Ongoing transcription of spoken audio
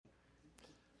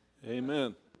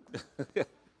Amen.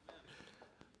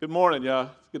 Good morning, y'all.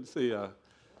 It's good to see y'all.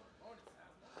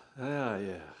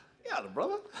 Yeah. Yeah,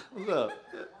 brother. What's up?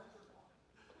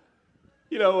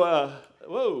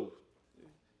 Whoa.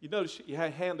 You notice you have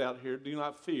a handout here. Do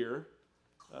not fear.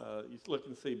 You look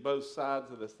and see both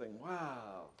sides of this thing.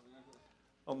 Wow.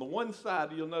 On the one side,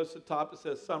 you'll notice at the top it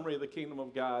says Summary of the Kingdom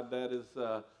of God. That is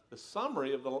the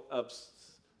summary of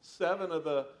 7 of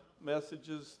the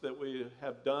messages that we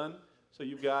have done. So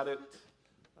you've got it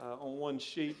on one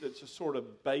sheet that's a sort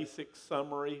of basic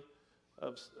summary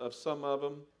of some of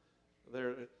them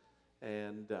there.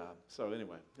 And so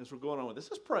anyway, as we're going on with this,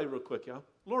 let's pray real quick, y'all.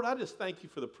 Lord, I just thank you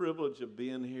for the privilege of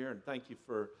being here, and thank you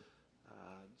for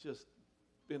just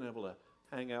being able to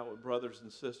hang out with brothers and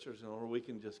sisters, and Lord, we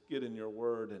can just get in your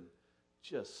word and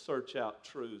just search out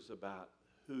truths about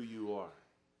who you are.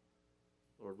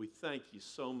 Lord, we thank you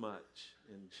so much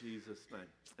in Jesus' name.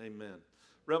 Amen.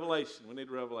 Revelation. We need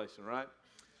revelation, right?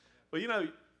 Well, you've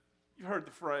heard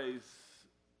the phrase,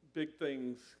 big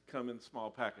things come in small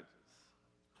packages.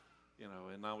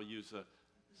 And I will use a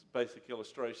basic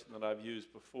illustration that I've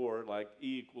used before, like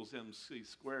E equals MC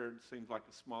squared seems like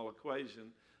a small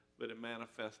equation, but it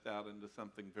manifests out into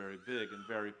something very big and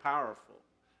very powerful.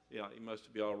 Most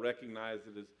of you all recognize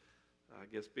it as, I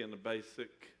guess, being the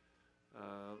basic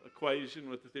equation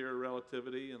with the theory of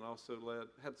relativity, and also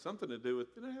had something to do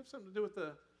with, did it have something to do with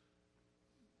the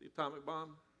atomic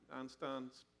bomb,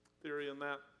 Einstein's theory on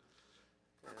that?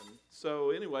 And so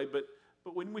anyway, but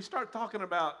when we start talking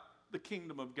about the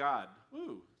kingdom of God,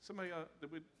 somebody,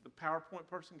 the PowerPoint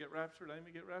person get raptured?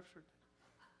 Amy get raptured?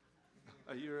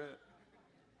 You're it.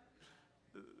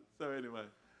 So anyway,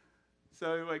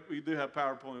 we do have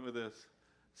PowerPoint with this.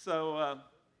 So,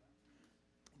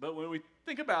 but when we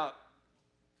think about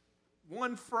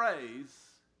one phrase,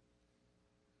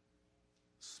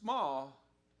 small,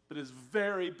 but is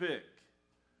very big.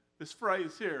 This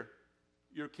phrase here,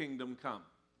 your kingdom come.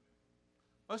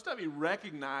 Most of you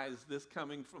recognize this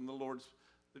coming from the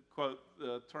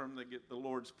term that get the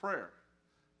Lord's Prayer.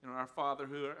 Our Father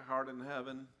who art in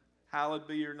heaven, hallowed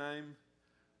be your name,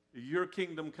 your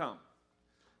kingdom come.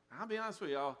 I'll be honest with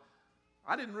y'all,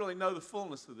 I didn't really know the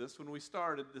fullness of this when we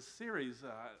started this series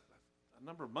a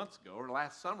number of months ago, or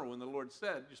last summer when the Lord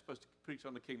said, you're supposed to preach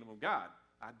on the kingdom of God.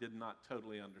 I did not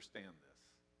totally understand this.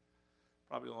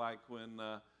 Probably like when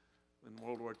in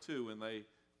World War II, when they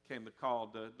came the call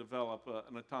to develop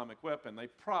an atomic weapon, they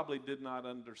probably did not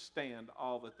understand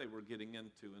all that they were getting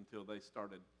into until they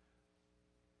started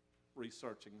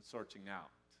researching and searching out.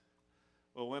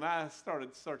 Well, when I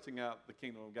started searching out the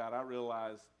kingdom of God, I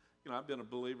realized, I've been a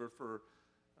believer for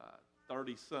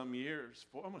 30-some years,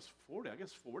 almost 40, I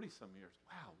guess 40-some years.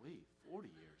 Wow, 40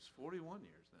 years, 41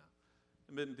 years now.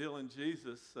 I've been dealing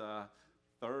Jesus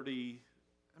 30,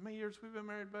 how many years we've been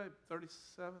married, babe?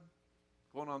 37?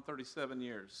 Going on 37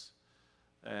 years.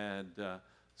 And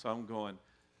so I'm going,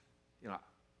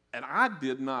 and I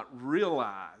did not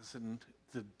realize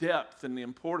the depth and the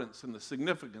importance and the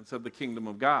significance of the kingdom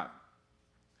of God.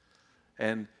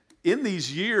 And in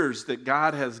these years that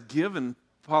God has given,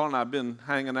 Paul and I have been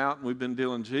hanging out and we've been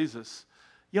dealing Jesus,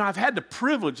 I've had the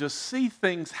privilege to see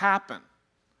things happen,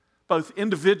 both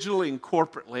individually and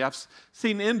corporately. I've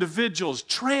seen individuals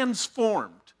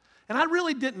transformed. And I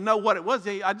really didn't know what it was.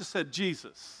 I just said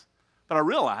Jesus. But I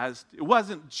realized it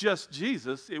wasn't just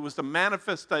Jesus. It was the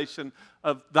manifestation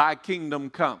of thy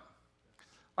kingdom come.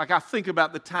 Like I think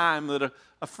about the time that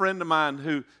a friend of mine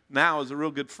who now is a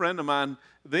real good friend of mine,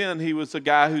 then he was a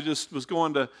guy who just was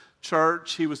going to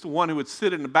church. He was the one who would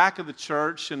sit in the back of the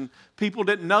church, and people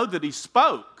didn't know that he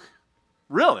spoke.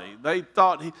 Really. They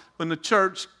thought when the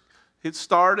church had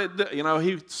started,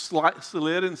 he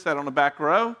slid and sat on the back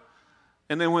row.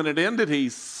 And then when it ended, he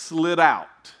slid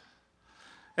out.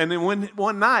 And then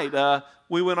one night,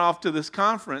 we went off to this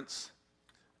conference,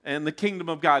 and the kingdom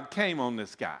of God came on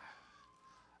this guy.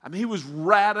 I mean, he was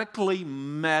radically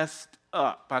messed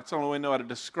up. That's the only way I know how to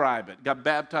describe it. Got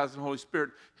baptized in the Holy Spirit.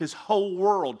 His whole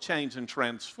world changed and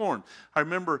transformed. I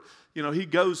remember, he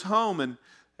goes home,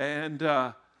 and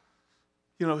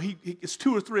it's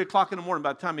 2 or 3 o'clock in the morning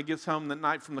by the time he gets home that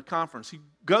night from the conference. He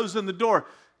goes in the door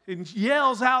and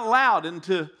yells out loud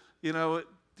into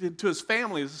his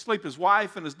family, he's asleep, his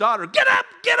wife and his daughter, get up,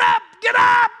 get up, get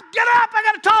up, get up, I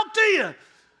got to talk to you.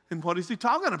 And what is he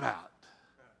talking about?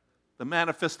 The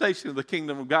manifestation of the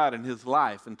kingdom of God in his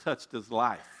life and touched his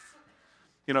life.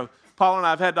 Paul and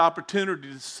I have had the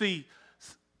opportunity to see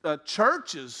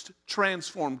churches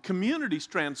transformed, communities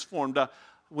transformed.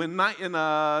 When in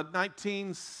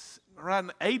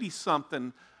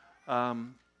 1980-something,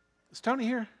 is Tony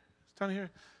here? Tony,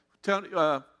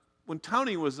 when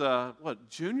Tony was,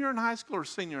 junior in high school or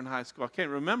senior in high school? I can't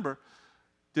remember.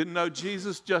 Didn't know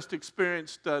Jesus, just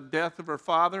experienced death of her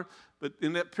father. But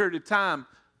in that period of time,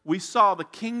 we saw the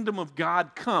kingdom of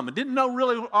God come. I didn't know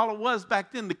really what all it was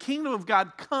back then. The kingdom of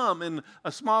God come in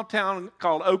a small town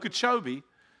called Okeechobee,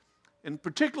 and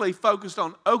particularly focused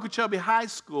on Okeechobee High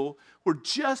School, where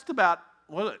just about,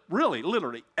 well, really,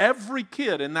 literally, every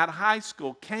kid in that high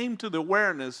school came to the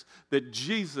awareness that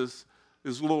Jesus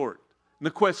is Lord. And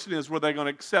the question is, were they going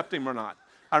to accept him or not?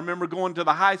 I remember going to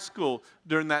the high school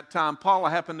during that time.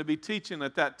 Paula happened to be teaching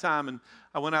at that time, and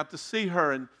I went out to see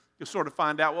her and to sort of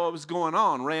find out what was going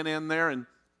on. Ran in there and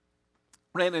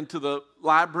ran into the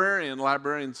librarian. The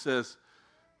librarian says,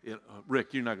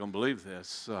 Rick, you're not going to believe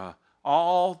this.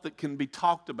 All that can be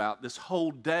talked about this whole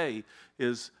day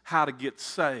is how to get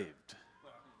saved.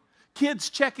 Kids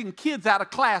checking kids out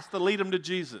of class to lead them to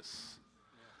Jesus.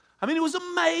 I mean, it was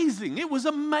amazing. It was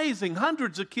amazing.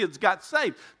 Hundreds of kids got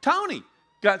saved. Tony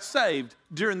got saved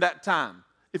during that time.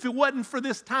 If it wasn't for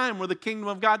this time where the kingdom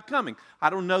of God coming,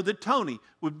 I don't know that Tony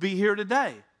would be here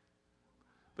today.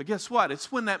 But guess what?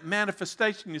 It's when that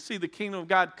manifestation, you see the kingdom of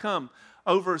God come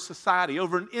over a society,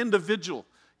 over an individual.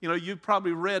 You know, you've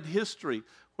probably read history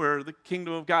where the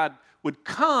kingdom of God would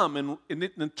come, and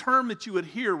the term that you would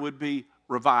hear would be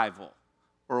revival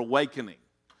or awakening.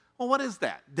 Well, what is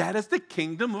that? That is the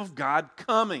kingdom of God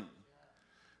coming.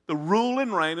 The rule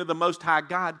and reign of the Most High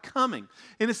God coming.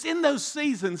 And it's in those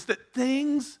seasons that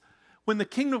things, when the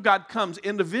kingdom of God comes,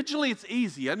 individually it's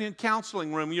easy. I mean, in a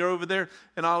counseling room, you're over there,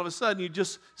 and all of a sudden you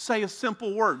just say a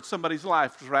simple word, somebody's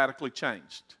life is radically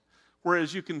changed.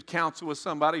 Whereas you can counsel with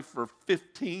somebody for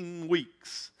 15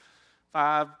 weeks,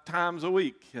 5 times a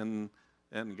week, and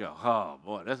go, oh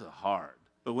boy, this is hard.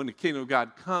 But when the kingdom of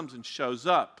God comes and shows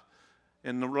up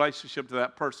in the relationship to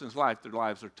that person's life, their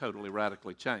lives are totally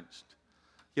radically changed.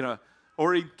 You know,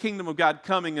 or a kingdom of God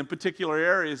coming in particular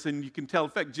areas, and you can tell. In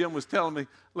fact, Jim was telling me,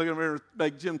 look at me,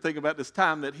 make Jim think about this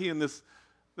time that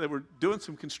they were doing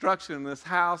some construction in this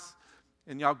house,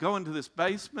 and y'all go into this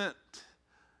basement,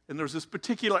 and there's this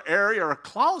particular area or a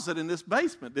closet in this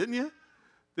basement, didn't you?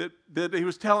 That he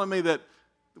was telling me that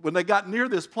when they got near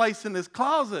this place in this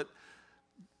closet,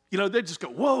 you know, they'd just go,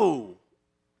 whoa.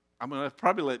 I'm going to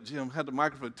probably let Jim have the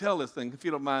microphone tell this thing, if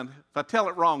you don't mind. If I tell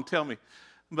it wrong, tell me.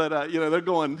 But, they're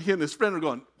going, he and his friend are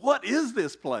going, what is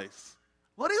this place?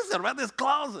 What is it about this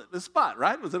closet, this spot,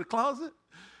 right? Was it a closet?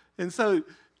 And so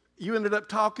you ended up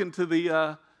talking to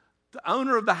the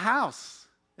owner of the house,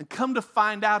 and come to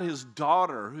find out his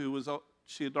daughter,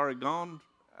 she had already gone,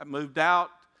 moved out,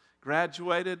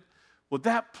 graduated. Well,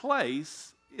 that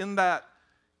place in that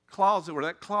closet, where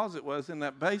that closet was in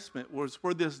that basement, was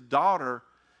where this daughter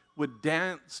would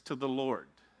dance to the Lord.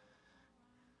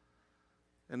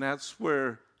 And that's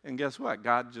where, and guess what?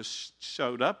 God just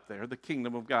showed up there. The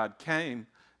kingdom of God came,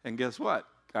 and guess what?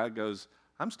 God goes,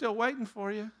 I'm still waiting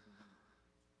for you.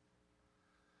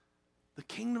 The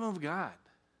kingdom of God.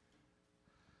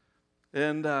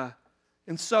 And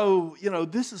so,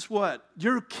 this is what,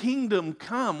 your kingdom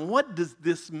come. What does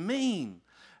this mean?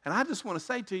 And I just want to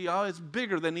say to y'all, it's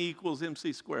bigger than E equals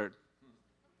MC squared.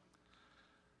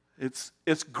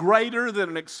 It's greater than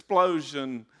an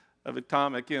explosion of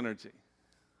atomic energy.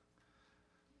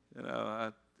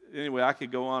 Anyway, I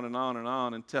could go on and on and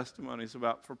on, and testimonies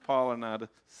for Paul and I to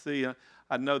see.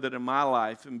 I know that in my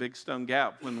life in Big Stone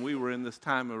Gap, when we were in this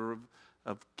time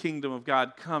of kingdom of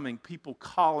God coming, people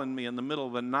calling me in the middle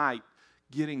of the night,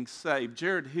 getting saved.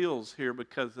 Jared Hill's here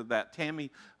because of that.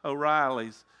 Tammy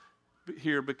O'Reilly's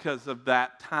here because of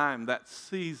that time, that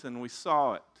season. We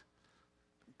saw it.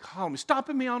 Calling me,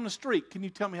 stopping me on the street. Can you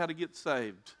tell me how to get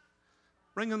saved?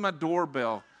 Ringing my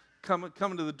doorbell.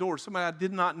 Coming to the door, somebody I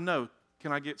did not know,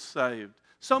 can I get saved?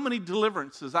 So many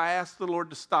deliverances, I asked the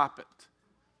Lord to stop it.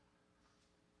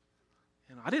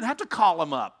 I didn't have to call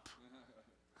him up.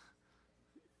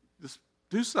 Just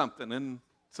do something, and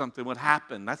something would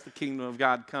happen. That's the kingdom of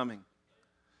God coming.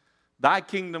 Thy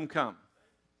kingdom come.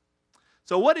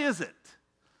 So what is it?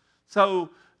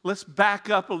 So let's back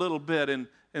up a little bit, and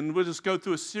we'll just go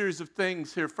through a series of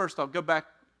things here. First, I'll go back.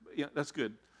 Yeah, that's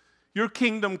good. Your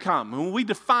kingdom come. When we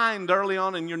defined early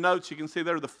on in your notes, you can see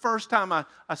there the first time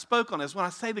I spoke on this. When I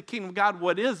say the kingdom of God,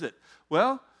 what is it?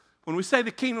 Well, when we say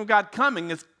the kingdom of God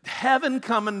coming, it's heaven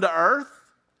coming to earth.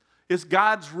 It's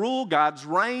God's rule, God's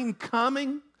reign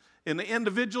coming in the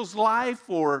individual's life,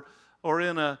 or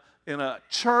in a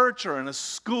church, or in a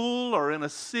school, or in a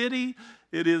city.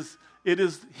 It is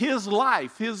His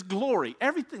life, His glory,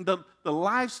 everything, the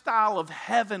lifestyle of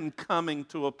heaven coming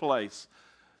to a place.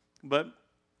 But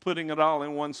putting it all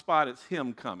in one spot, it's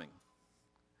Him coming.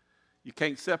 You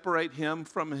can't separate Him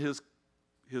from His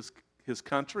His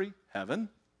country, heaven.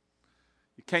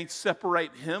 You can't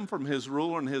separate him from his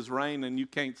rule and his reign, and you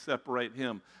can't separate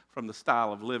him from the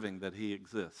style of living that he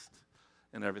exists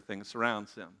and everything that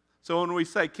surrounds him. So when we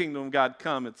say kingdom of God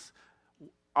come, it's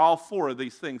all four of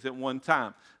these things at one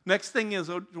time. Next thing is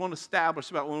I want to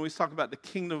establish about when we talk about the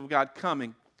kingdom of God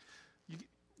coming.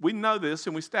 We know this,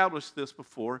 and we established this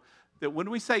before, that when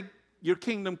we say your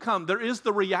kingdom come, there is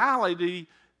the reality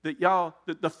that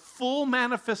that the full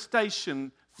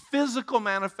manifestation, physical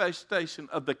manifestation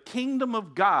of the kingdom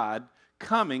of God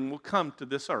coming will come to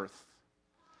this earth.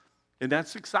 And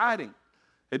that's exciting.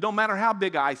 It don't matter how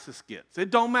big ISIS gets.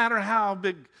 It don't matter how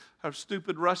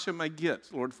stupid Russia may get.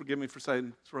 Lord, forgive me for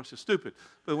saying Russia's stupid.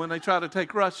 But when they try to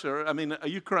take Russia,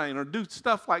 Ukraine, or do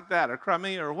stuff like that, or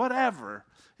Crimea, or whatever,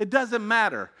 it doesn't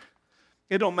matter.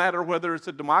 It don't matter whether it's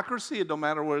a democracy. It don't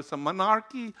matter whether it's a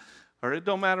monarchy. Or it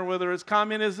don't matter whether it's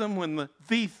communism. When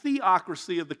the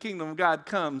theocracy of the kingdom of God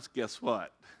comes, guess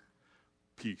what?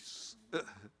 Peace.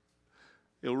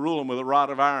 He'll rule them with a rod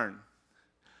of iron.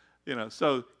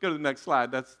 So go to the next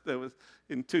slide. That was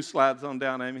in 2 slides on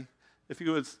down, Amy. If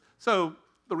you would. So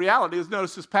the reality is,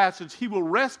 notice this passage, he will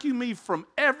rescue me from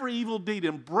every evil deed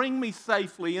and bring me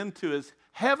safely into his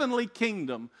heavenly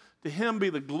kingdom. To him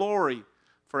be the glory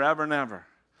forever and ever.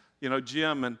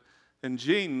 Jim and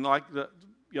Jean,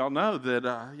 y'all know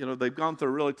that, they've gone through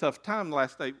a really tough time the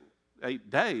last 9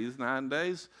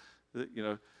 days.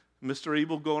 Mr.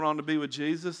 Evil going on to be with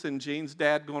Jesus and Jean's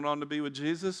dad going on to be with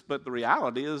Jesus. But the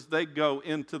reality is they go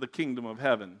into the kingdom of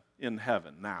heaven in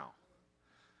heaven now.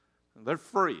 They're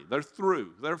free. They're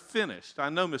through. They're finished. I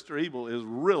know Mr. Evil is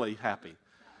really happy.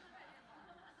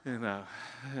 Because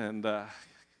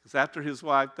after his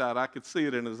wife died, I could see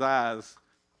it in his eyes.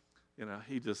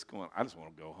 He just going, I just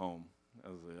want to go home.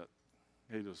 That was it.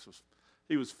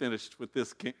 He was finished with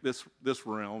this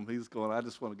realm. He's going, I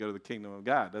just want to go to the kingdom of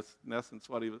God. That's in essence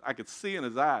what I could see in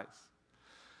his eyes.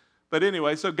 But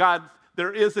anyway, so God,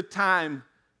 there is a time,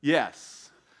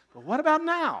 yes. But what about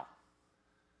now?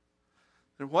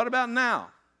 And what about now?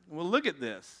 Well, look at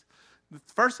this. The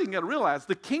first thing you got to realize,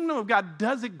 the kingdom of God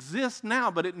does exist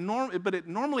now, but it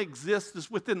normally exists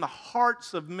is within the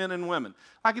hearts of men and women.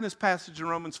 Like in this passage in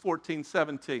Romans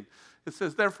 14:17. It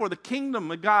says, therefore, the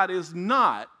kingdom of God is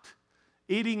not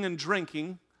eating and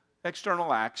drinking,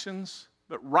 external actions,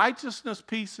 but righteousness,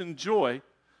 peace, and joy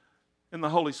in the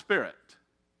Holy Spirit.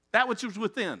 That which is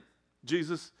within.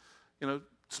 Jesus,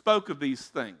 spoke of these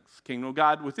things. Kingdom of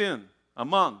God within,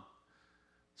 among.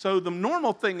 So the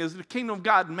normal thing is the kingdom of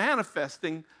God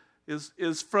manifesting is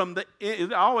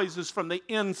always from the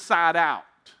inside out.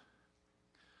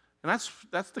 And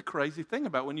that's the crazy thing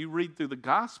about when you read through the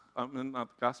gospel, not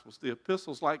the gospels, the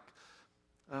epistles, like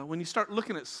when you start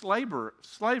looking at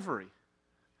slavery.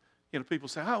 People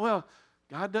say, oh, well,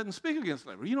 God doesn't speak against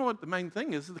slavery. You know what the main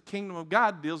thing is? The kingdom of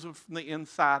God deals with from the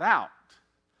inside out.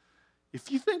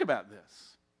 If you think about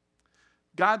this,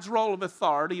 God's role of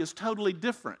authority is totally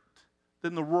different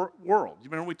than the world. You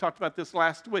remember we talked about this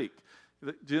last week.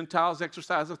 The Gentiles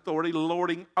exercise authority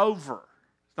lording over.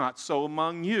 It's not so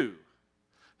among you.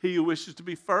 He who wishes to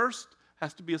be first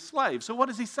has to be a slave. So what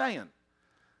is he saying?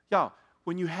 Y'all,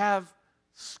 when you have,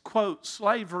 quote,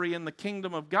 slavery in the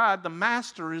kingdom of God, the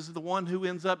master is the one who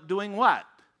ends up doing what?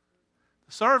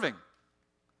 Serving.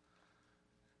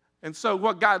 And so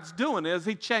what God's doing is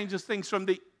he changes things from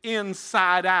the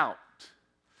inside out.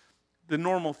 The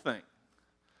normal thing.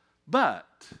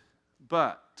 But,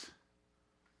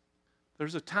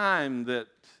 there's a time that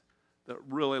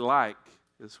really like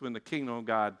is when the kingdom of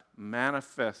God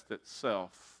manifests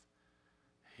itself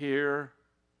here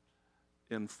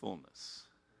in fullness.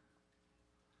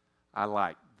 I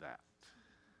like that.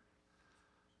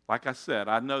 Like I said,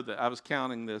 I know that I was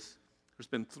counting this. There's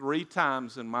been 3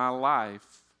 times in my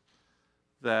life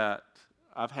that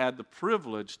I've had the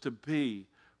privilege to be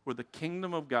where the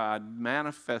kingdom of God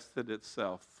manifested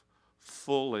itself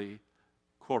fully,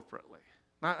 corporately.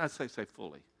 Not I say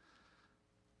fully.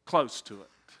 Close to it.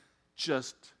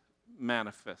 Just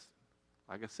manifested.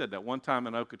 Like I said, that one time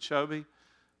in Okeechobee,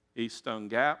 East Stone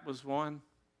Gap was one.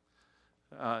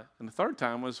 And the third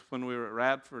time was when we were at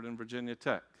Radford and Virginia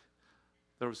Tech.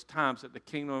 There was times that the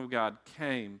kingdom of God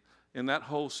came in that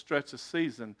whole stretch of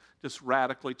season, just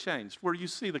radically changed. Where you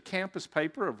see the campus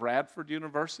paper of Radford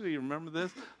University, you remember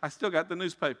this? I still got the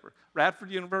newspaper.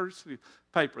 Radford University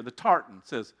paper, the tartan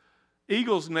says,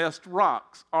 Eagle's Nest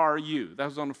Rocks RU. That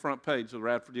was on the front page of the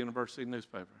Radford University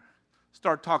newspaper.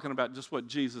 Start talking about just what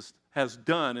Jesus has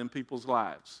done in people's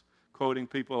lives, quoting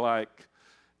people like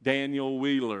Daniel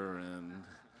Wheeler and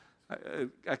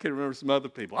I can't remember some other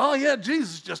people. Oh yeah,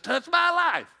 Jesus just touched my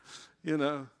life,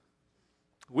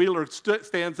 Wheeler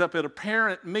stands up at a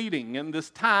parent meeting in this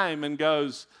time and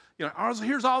goes,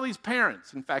 here's all these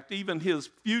parents. In fact, even his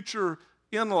future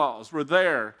in-laws were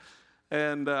there.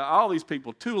 And all these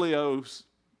people, Tulio's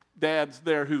dad's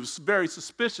there, who's very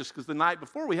suspicious because the night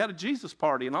before we had a Jesus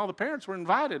party and all the parents were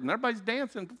invited and everybody's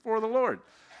dancing before the Lord.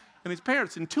 And his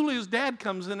parents, and Tulio's dad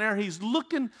comes in there, he's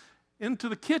looking into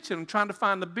the kitchen and trying to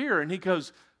find the beer, and he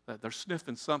goes, they're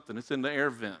sniffing something, it's in the air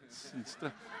vents and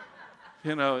stuff.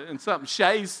 And something.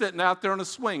 Shay's sitting out there on a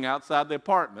swing outside the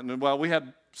apartment, and while we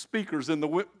had speakers in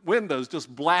the windows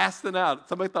just blasting out.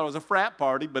 Somebody thought it was a frat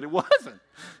party, but it wasn't.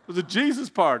 It was a Jesus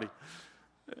party.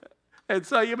 And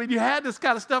so, you had this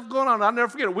kind of stuff going on. I'll never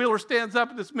forget it. Wheeler stands up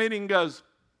at this meeting and goes,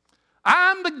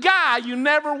 I'm the guy you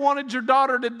never wanted your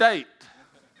daughter to date.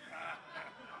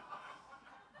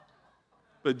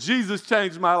 But Jesus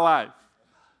changed my life.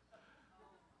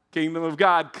 Kingdom of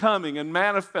God coming and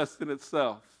manifesting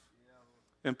itself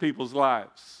in people's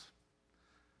lives.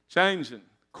 Changing,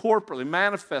 corporately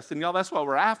manifesting. Y'all, that's what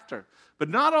we're after. But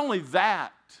not only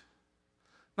that,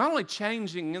 not only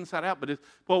changing inside out, but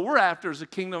what we're after is a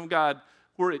kingdom of God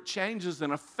where it changes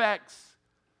and affects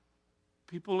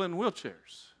people in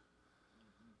wheelchairs,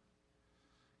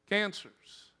 cancers,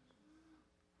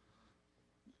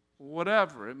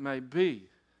 whatever it may be.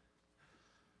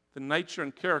 The nature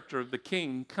and character of the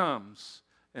King comes,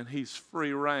 and he's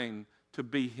free reign to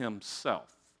be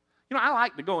himself. I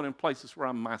like to go in places where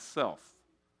I'm myself.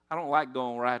 I don't like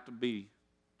going where I have to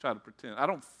try to pretend. I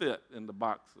don't fit in the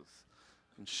boxes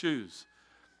and shoes.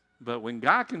 But when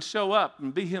God can show up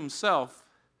and be himself,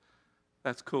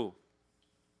 that's cool.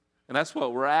 And that's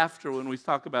what we're after when we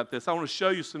talk about this. I want to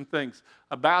show you some things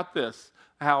about this,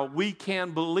 how we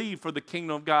can believe for the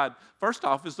kingdom of God. First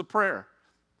off is the prayer.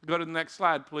 Go to the next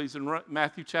slide, please, in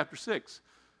Matthew chapter 6.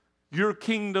 Your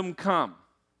kingdom come.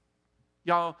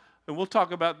 Y'all, and we'll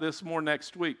talk about this more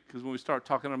next week, because when we start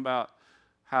talking about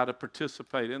how to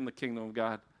participate in the kingdom of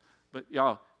God. But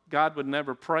y'all, God would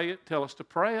never tell us to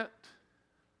pray it,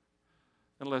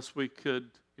 unless we could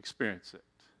experience it.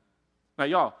 Now,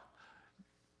 y'all,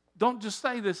 don't just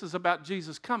say this is about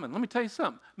Jesus coming. Let me tell you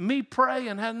something. Me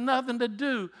praying has nothing to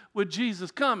do with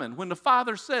Jesus coming. When the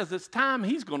Father says it's time,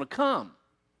 he's going to come.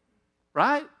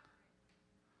 Right?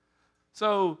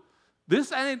 So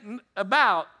this ain't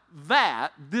about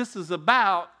that. This is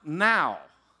about now.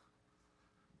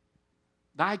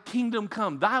 Thy kingdom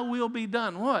come. Thy will be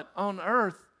done. What? On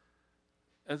earth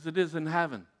as it is in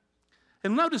heaven.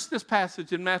 And notice this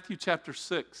passage in Matthew chapter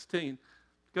 16.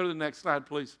 Go to the next slide,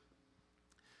 please.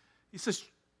 He says,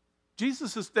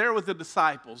 Jesus is there with the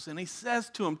disciples, and he says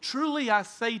to them, truly I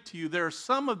say to you, there are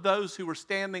some of those who are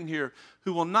standing here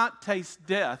who will not taste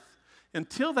death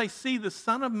until they see the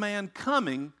Son of Man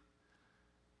coming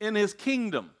in his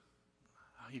kingdom.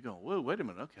 You go, whoa, wait a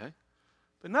minute, okay.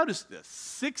 But notice this.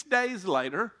 6 days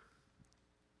later,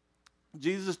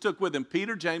 Jesus took with him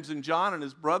Peter, James, and John and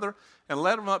his brother and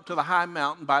led them up to the high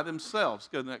mountain by themselves.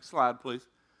 Go to the next slide, please.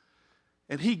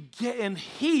 And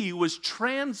he was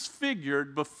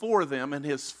transfigured before them, and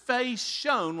his face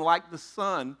shone like the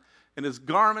sun, and his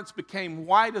garments became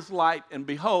white as light. And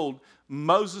behold,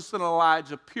 Moses and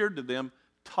Elijah appeared to them,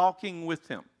 talking with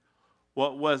him.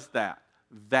 What was that?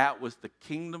 That was the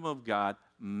kingdom of God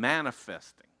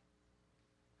manifesting.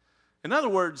 In other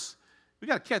words, we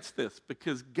got to catch this,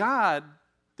 because God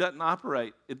doesn't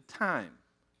operate in time.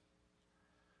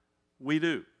 We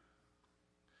do.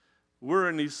 We're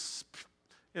in these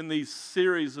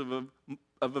series of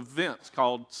events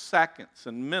called seconds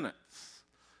and minutes.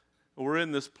 We're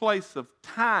in this place of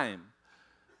time.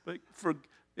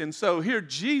 And so here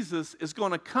Jesus is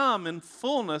going to come in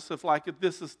fullness of, like, if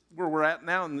this is where we're at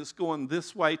now and it's going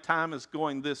this way, time is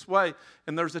going this way.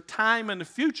 And there's a time in the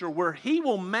future where he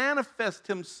will manifest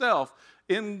himself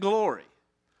in glory.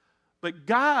 But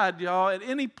God, y'all, at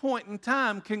any point in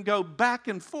time can go back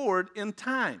and forward in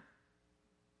time.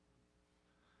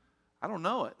 I don't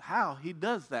know how he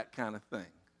does that kind of thing.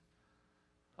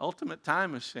 Ultimate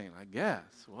time machine, I guess,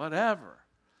 whatever.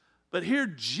 But here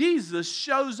Jesus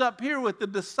shows up here with the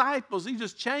disciples. He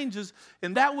just changes,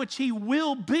 and that which he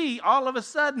will be, all of a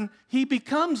sudden, he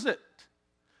becomes it.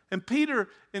 And Peter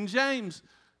and James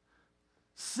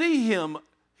see him.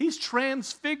 He's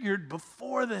transfigured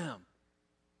before them.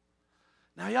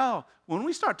 Now, y'all, when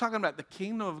we start talking about the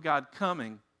kingdom of God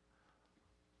coming,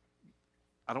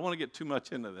 I don't want to get too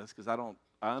much into this, because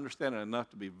I understand it enough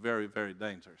to be very, very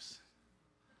dangerous.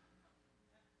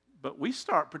 But we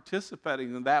start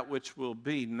participating in that which will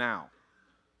be now.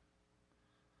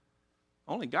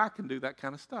 Only God can do that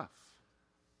kind of stuff.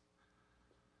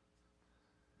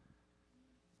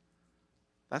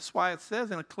 That's why it says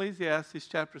in Ecclesiastes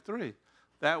chapter 3,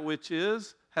 that which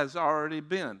is has already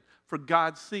been. For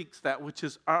God seeks that which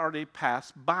is already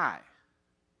passed by.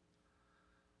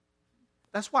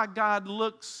 That's why God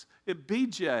looks at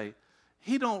BJ.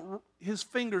 His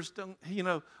fingers don't,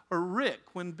 or Rick,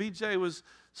 when BJ was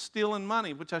stealing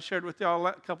money, which I shared with y'all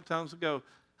a couple times ago.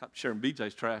 I'm sharing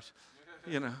BJ's trash.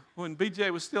 When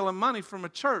BJ was stealing money from a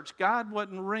church, God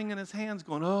wasn't wringing his hands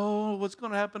going, oh, what's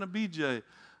going to happen to BJ?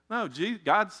 No,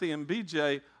 God's seeing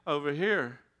BJ over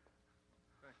here.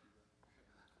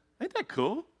 Ain't that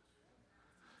cool?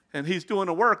 And he's doing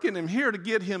a work in him here to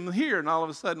get him here, and all of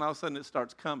a sudden it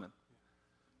starts coming.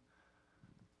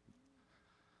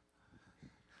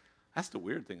 That's the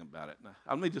weird thing about it. Now,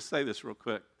 let me just say this real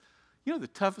quick. The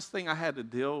toughest thing I had to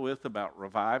deal with about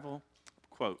revival,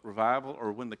 quote, revival,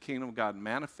 or when the kingdom of God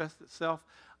manifests itself,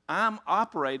 I'm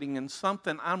operating in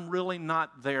something I'm really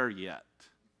not there yet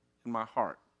in my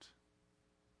heart.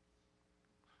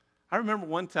 I remember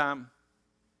one time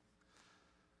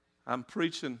I'm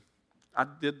preaching. I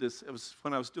did this. It was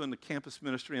when I was doing the campus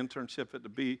ministry internship at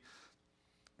the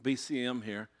BCM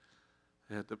here,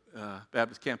 at the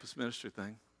Baptist Campus Ministry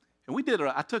thing. And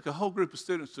I took a whole group of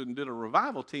students and did a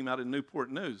revival team out in Newport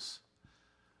News.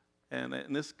 And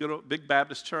in this good old, big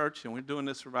Baptist church, and we're doing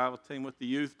this revival team with the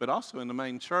youth, but also in the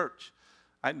main church.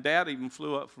 Dad even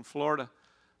flew up from Florida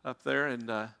up there.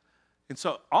 And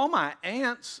so all my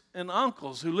aunts and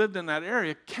uncles who lived in that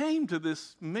area came to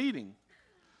this meeting.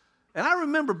 And I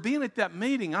remember being at that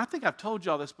meeting. I think I've told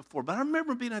you all this before, but I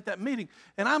remember being at that meeting,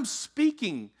 and I'm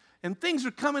speaking, and things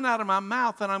are coming out of my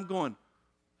mouth, and I'm going,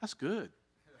 that's good.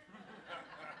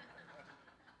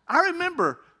 I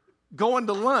remember going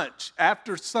to lunch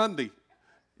after Sunday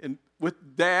and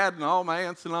with Dad and all my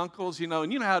aunts and uncles,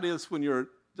 and you know how it is when you're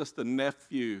just a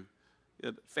nephew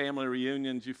at family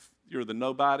reunions, you're the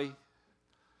nobody.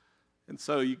 And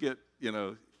so you get,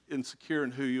 insecure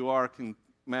in who you are can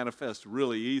manifest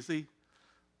really easy.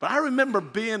 But I remember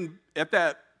being at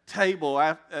that table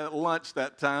at lunch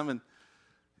that time,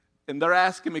 and they're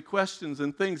asking me questions,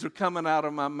 and things are coming out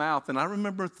of my mouth. And I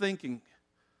remember thinking,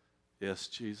 yes,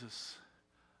 Jesus,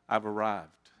 I've arrived.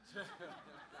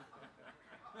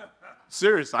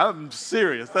 Serious, I'm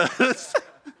serious.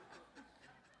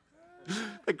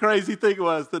 The crazy thing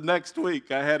was the next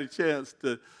week I had a chance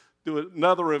to do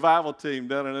another revival team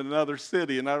down in another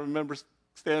city, and I remember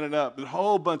standing up. A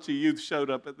whole bunch of youth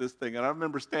showed up at this thing, and I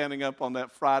remember standing up on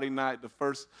that Friday night, the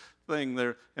first thing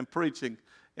there, and preaching.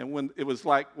 And when it was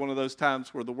like one of those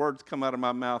times where the words come out of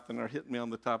my mouth and are hitting me on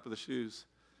the top of the shoes.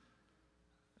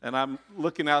 And I'm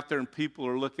looking out there, and people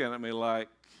are looking at me like,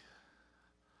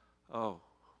 oh,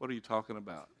 what are you talking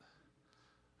about?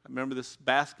 I remember this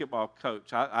basketball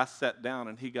coach. I sat down,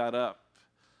 and he got up.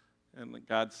 And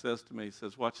God says to me, he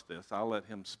says, watch this. I'll let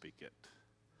him speak it.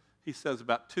 He says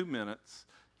about 2 minutes.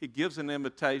 He gives an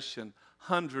invitation.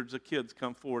 Hundreds of kids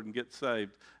come forward and get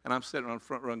saved. And I'm sitting on the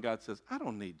front row, and God says, I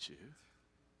don't need you.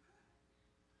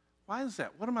 Why is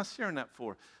that? What am I sharing that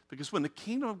for? Because when the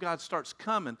kingdom of God starts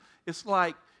coming, it's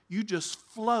like you just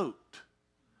float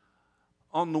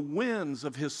on the winds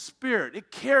of His Spirit. It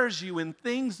carries you in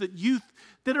things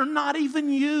that are not even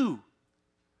you.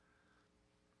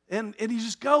 And you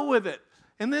just go with it.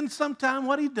 And then sometime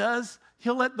what He does,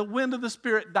 He'll let the wind of the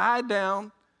Spirit die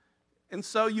down, and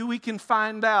so we can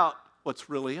find out what's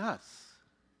really us.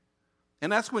 And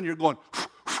that's when you're going,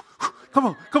 come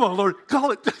on, Lord,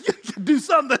 call it, do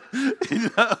something.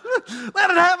 Let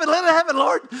it happen,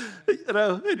 Lord.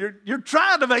 And you're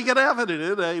trying to make it happen, and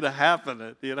it ain't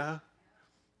happening,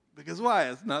 Because why?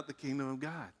 It's not the kingdom of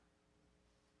God.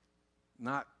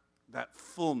 Not that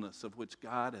fullness of which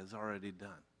God has already done.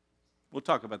 We'll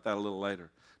talk about that a little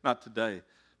later. Not today,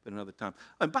 but another time.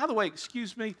 And by the way,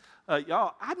 excuse me,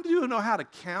 y'all, I do know how to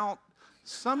count.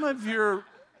 Some of your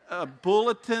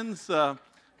bulletins,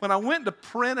 when I went to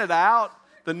print it out,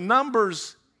 the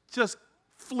numbers just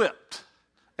flipped.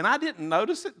 And I didn't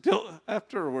notice it till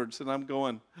afterwards. And I'm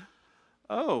going,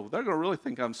 oh, they're going to really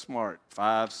think I'm smart.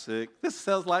 5, 6. This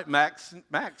sounds like Max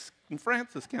and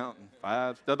Francis counting.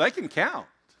 5. So they can count.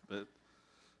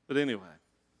 But anyway.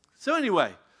 So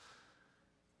anyway,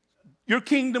 your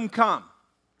kingdom come.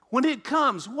 When it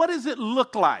comes, what does it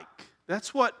look like?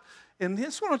 That's what, and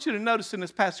this is what I want you to notice in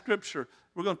this past scripture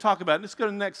we're going to talk about. Let's go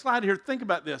to the next slide here. Think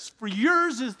about this. For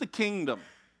yours is the kingdom,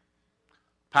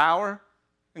 power,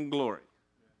 and glory.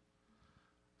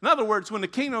 In other words, when the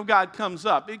kingdom of God comes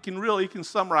up, it can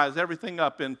summarize everything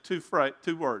up in two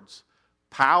words.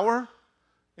 Power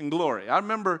and glory. I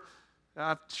remember,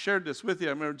 I've shared this with you.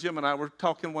 I remember Jim and I were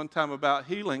talking one time about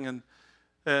healing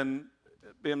and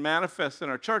being manifest in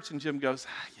our church, and Jim goes,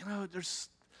 there's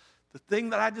the thing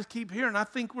that I just keep hearing. I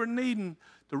think we're needing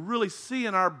to really see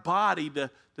in our body, to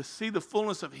see the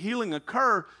fullness of healing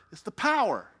occur, is the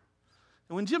power.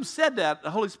 And when Jim said that,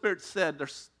 the Holy Spirit said,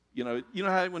 you know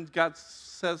how when God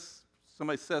says,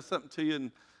 somebody says something to you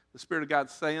and the Spirit of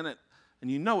God's saying it, and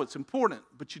you know it's important,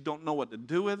 but you don't know what to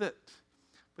do with it.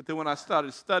 But then when I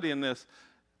started studying this,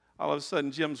 all of a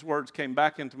sudden Jim's words came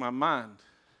back into my mind.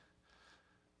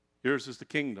 Yours is the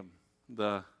kingdom,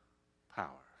 the power,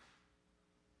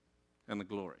 and the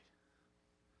glory.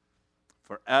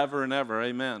 Forever and ever,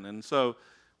 amen. And so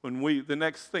the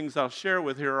next things I'll share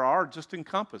with here are just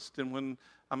encompassed. And when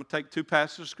I'm going to take two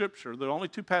passages of Scripture, the only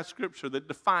two passages of Scripture that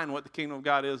define what the kingdom of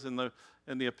God is in the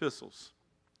epistles.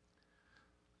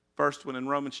 First one in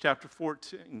Romans chapter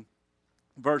 14,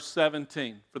 verse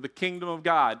 17. For the kingdom of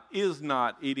God is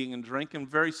not eating and drinking.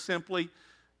 Very simply,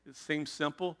 it seems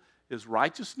simple, is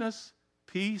righteousness,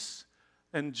 peace,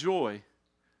 and joy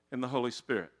in the Holy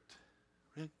Spirit.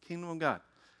 Kingdom of God.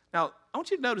 Now, I want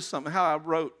you to notice something, how I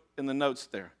wrote in the notes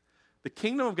there. The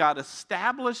kingdom of God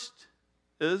established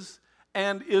is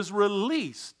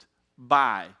released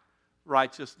by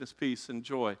righteousness, peace, and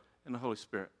joy in the Holy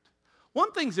Spirit. One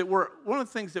of the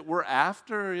things that we're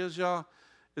after is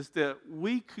that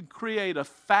we could create a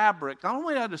fabric. The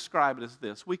only way I describe it is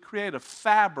this. We create a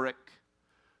fabric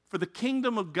for the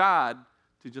kingdom of God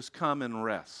to just come and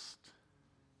rest.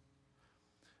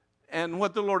 And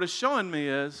what the Lord is showing me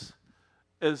is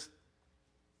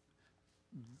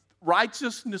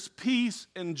righteousness, peace,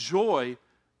 and joy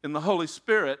in the Holy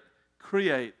Spirit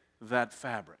create that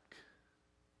fabric.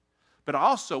 But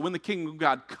also, when the kingdom of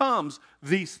God comes,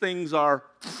 these things are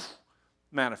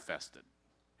manifested.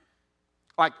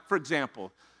 Like, for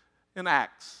example, in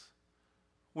Acts,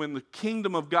 when the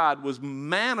kingdom of God was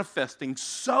manifesting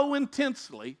so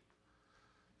intensely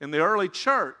in the early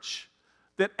church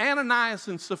that Ananias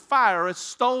and Sapphira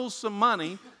stole some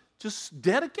money, just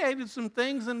dedicated some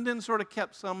things, and then sort of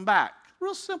kept some back.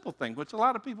 Real simple thing, which a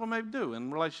lot of people may do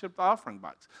in relationship to offering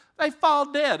box. They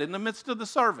fall dead in the midst of the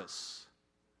service.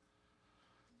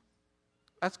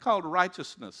 That's called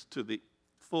righteousness to the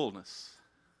fullness.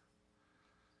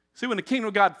 See, when the kingdom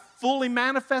of God fully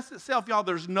manifests itself, y'all,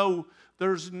 there's no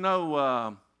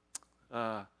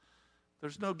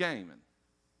gaming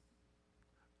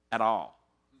at all.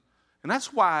 And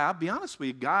that's why, I'll be honest with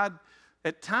you, God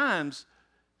at times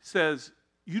says,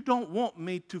 you don't want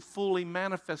me to fully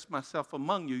manifest myself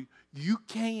among you. You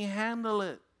can't handle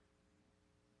it.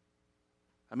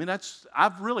 I mean,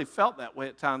 I've really felt that way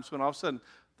at times when all of a sudden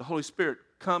the Holy Spirit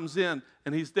comes in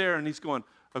and He's there and He's going,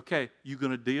 okay, you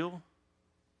going to deal?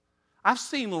 I've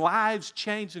seen lives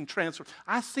change and transform.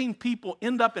 I've seen people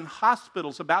end up in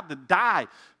hospitals about to die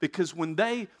because when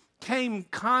they came in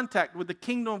contact with the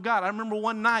kingdom of God. I remember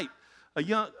one night,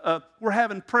 we're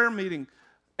having prayer meeting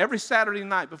every Saturday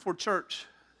night before church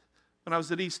when I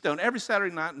was at East Stone. Every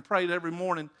Saturday night and prayed every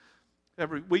morning,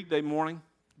 every weekday morning.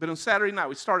 But on Saturday night,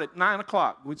 we start at 9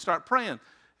 o'clock. We'd start praying.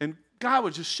 And God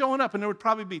was just showing up, and there would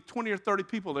probably be 20 or 30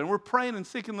 people there. And we're praying and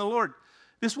seeking the Lord.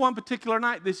 This one particular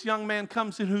night, this young man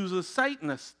comes in who's a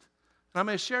Satanist. And I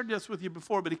may have shared this with you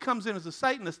before, but he comes in as a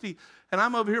Satanist. And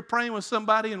I'm over here praying with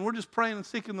somebody, and we're just praying and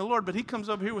seeking the Lord. But he comes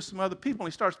over here with some other people,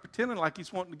 and he starts pretending like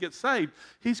he's wanting to get saved.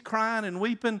 He's crying and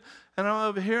weeping, and I'm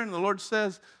over here, and the Lord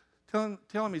says, tell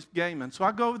him he's gaming. So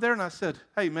I go over there, and I said,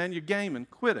 hey, man, you're gaming.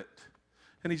 Quit it.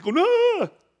 And he's going, ah!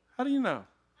 How do you know?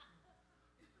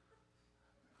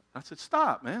 I said,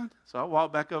 stop, man. So I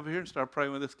walk back over here and start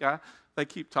praying with this guy. They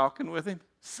keep talking with him.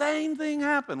 Same thing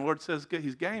happened. The Lord says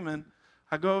he's gaming.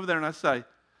 I go over there and I say,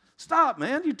 stop,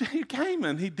 man, you're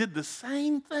gaming. He did the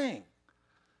same thing.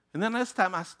 And then this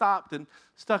time I stopped and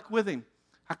stuck with him.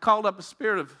 I called up a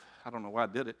spirit of, I don't know why I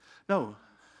did it. No.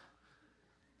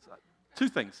 Two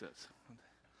things says.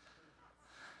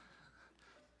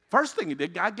 First thing he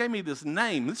did, God gave me this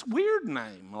name, this weird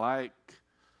name, like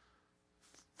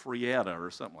Frietta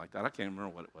or something like that. I can't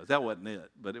remember what it was. That wasn't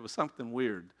it, but it was something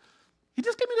weird. He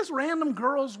just gave me this random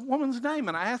woman's name,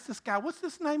 and I asked this guy, what's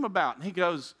this name about? And he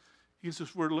gives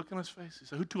this weird look on his face. He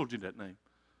said, who told you that name?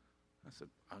 I said,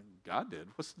 God did.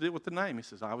 What's the deal with the name? He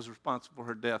says, I was responsible for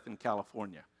her death in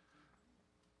California.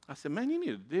 I said, man, you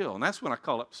need a deal. And that's when I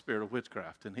called up the spirit of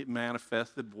witchcraft, and he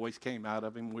manifested, voice came out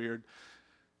of him weird,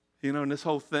 and this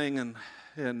whole thing, and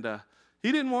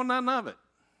he didn't want none of it.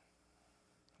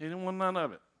 He didn't want none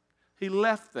of it. He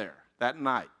left there that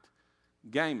night,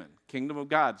 gaming, kingdom of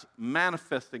God's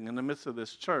manifesting in the midst of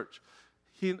this church.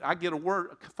 I get a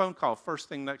phone call first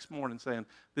thing next morning saying,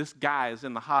 this guy is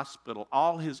in the hospital.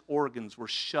 All his organs were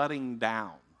shutting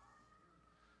down.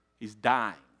 He's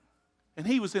dying. And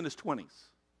he was in his 20s.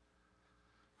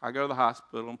 I go to the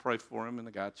hospital and pray for him, and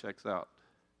the guy checks out.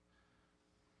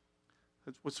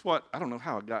 I don't know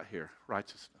how I got here,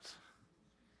 righteousness.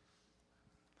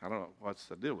 I don't know what's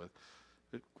the deal with.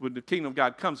 When the kingdom of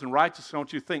God comes in righteousness, I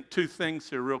want you to think two things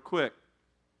here real quick.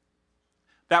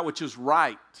 That which is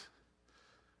right.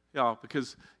 Yeah,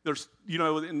 because there's,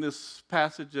 in this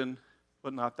passage,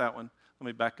 but not that one. Let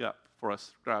me back up for us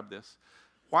to grab this.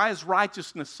 Why is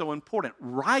righteousness so important?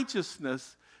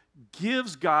 Righteousness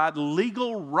gives God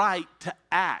legal right to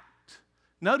act.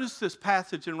 Notice this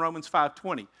passage in Romans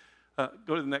 5:20.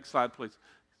 Go to the next slide, please.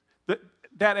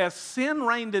 That as sin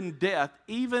reigned in death,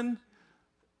 even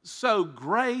so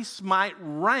grace might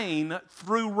reign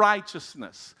through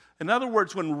righteousness. In other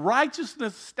words, when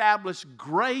righteousness is established,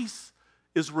 grace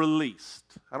is released.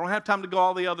 I don't have time to go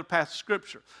all the other past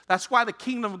Scripture. That's why the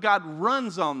kingdom of God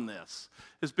runs on this,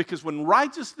 is because when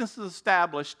righteousness is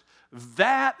established,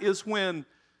 that is when,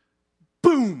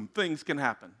 boom, things can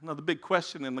happen. Now, the big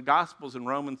question in the Gospels and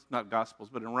Romans, not Gospels,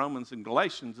 but in Romans and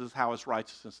Galatians is, how is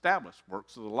righteousness established?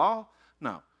 Works of the law?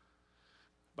 No.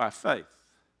 By faith.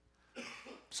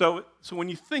 So when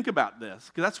you think about this,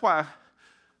 because that's why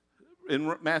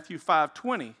in Matthew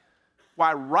 5:20,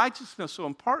 why righteousness is so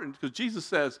important, because Jesus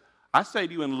says, I say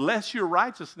to you, unless your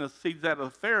righteousness exceeds that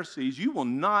of the Pharisees, you will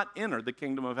not enter the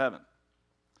kingdom of heaven.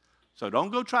 So don't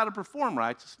go try to perform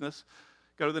righteousness.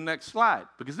 Go to the next slide.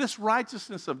 Because this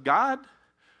righteousness of God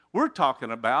we're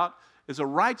talking about is a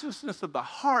righteousness of the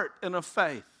heart and of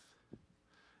faith.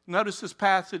 Notice this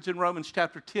passage in Romans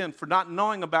chapter 10, for not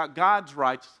knowing about God's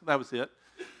righteousness, that was it,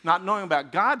 not knowing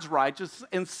about God's righteousness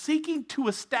and seeking to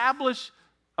establish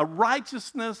a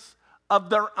righteousness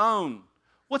of their own.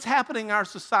 What's happening in our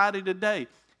society today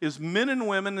is men and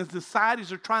women in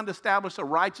societies are trying to establish a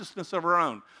righteousness of our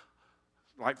own.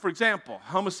 Like, for example,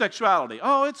 homosexuality.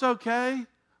 Oh, it's okay.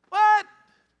 What?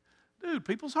 Dude,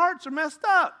 people's hearts are messed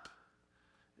up.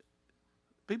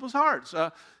 People's hearts.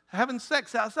 Having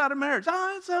sex outside of marriage.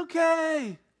 Oh, it's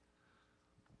okay.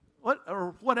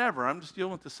 Or whatever. I'm just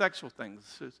dealing with the sexual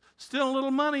things. Stealing a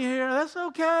little money here. That's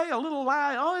okay. A little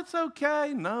lie. Oh, it's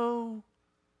okay. No.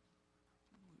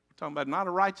 We're talking about not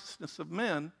a righteousness of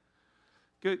men.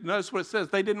 Notice what it says.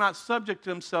 They did not subject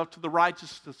themselves to the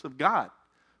righteousness of God.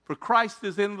 For Christ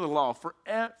is in the law for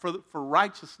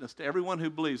righteousness to everyone who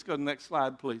believes. Go to the next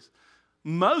slide, please.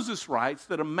 Moses writes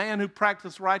that a man who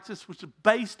practices righteousness, which is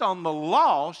based on the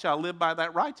law, shall live by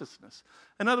that righteousness.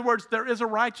 In other words, there is a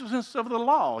righteousness of the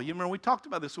law. You remember we talked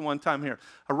about this one time here.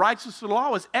 A righteousness of the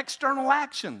law is external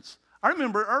actions. I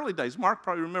remember early days, Mark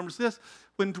probably remembers this,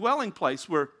 when Dwelling Place,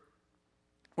 we're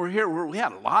here, we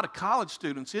had a lot of college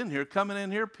students in here, coming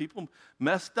in here, people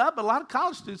messed up, but a lot of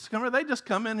college students come here, they just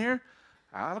come in here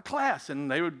out of class, and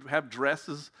they would have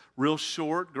dresses real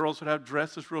short. Girls would have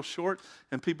dresses real short,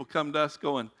 and people come to us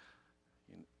going,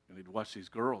 we need to watch these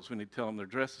girls. We need to tell them their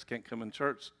dresses can't come in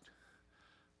church,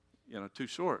 too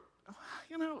short.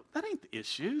 That ain't the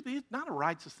issue. It's not a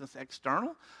righteousness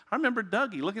external. I remember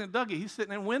Dougie, looking at Dougie. He's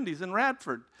sitting in Wendy's in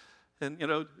Radford, and,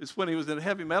 it's when he was in a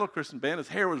heavy metal Christian band. His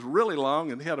hair was really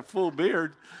long, and he had a full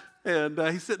beard. And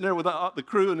he's sitting there with the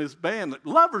crew and his band,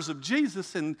 lovers of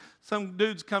Jesus, and some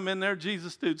dudes come in there,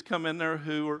 Jesus dudes come in there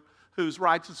whose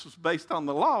righteousness was based on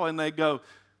the law, and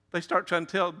they start trying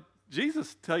to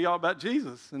tell y'all about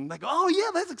Jesus. And they go, oh,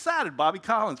 yeah, that's excited. Bobby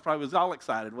Collins probably was all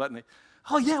excited, wasn't he?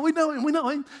 Oh, yeah, we know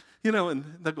him. And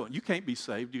they're going, you can't be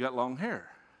saved, you got long hair.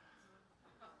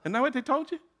 Isn't that what they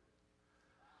told you?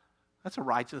 That's a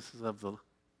righteousness of the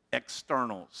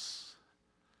externals,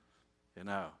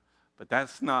 But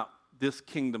that's not this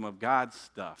kingdom of God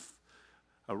stuff.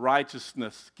 A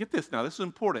righteousness. Get this now. This is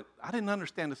important. I didn't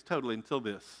understand this totally until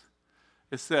this.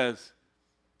 It says,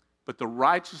 but the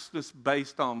righteousness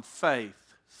based on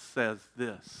faith says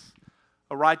this.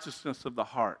 A righteousness of the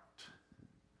heart.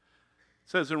 It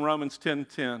says in Romans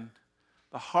 10:10,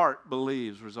 the heart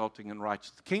believes, resulting in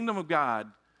righteousness. The kingdom of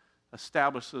God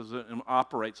establishes and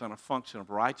operates on a function of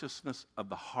righteousness of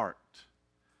the heart,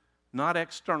 not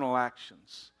external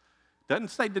actions. Doesn't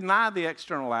say deny the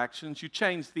external actions. You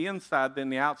change the inside, then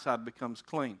the outside becomes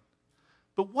clean.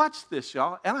 But watch this,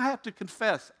 y'all. And I have to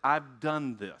confess, I've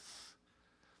done this.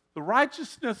 The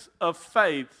righteousness of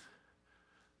faith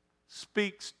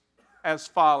speaks as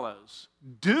follows.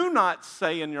 Do not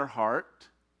say in your heart,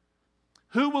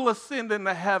 who will ascend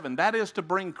into heaven? That is to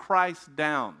bring Christ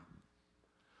down.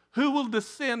 Who will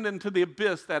descend into the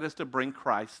abyss? That is to bring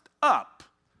Christ up.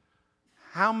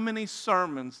 How many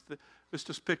sermons... Let's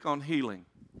just pick on healing.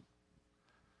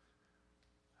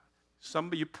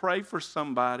 You pray for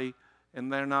somebody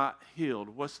and they're not healed.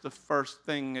 What's the first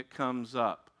thing that comes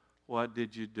up? What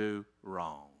did you do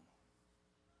wrong?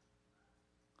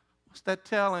 What's that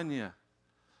telling you?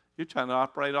 You're trying to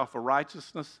operate off a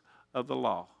righteousness of the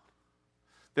law.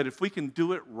 that if we can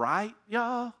do it right,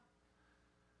 y'all,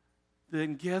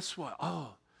 then guess what?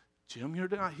 Oh, Jim, you're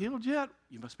not healed yet?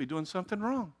 You must be doing something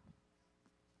wrong.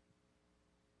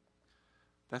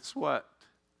 That's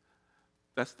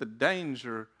the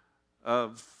danger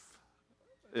of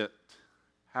it.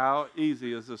 How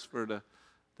easy is this for to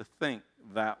think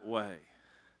that way?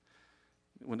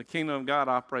 When the kingdom of God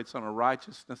operates on a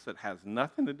righteousness that has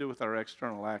nothing to do with our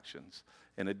external actions,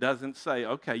 and it doesn't say,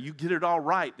 okay, you get it all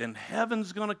right, then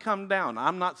heaven's going to come down.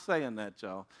 I'm not saying that,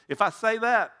 y'all. If I say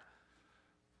that,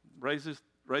 raise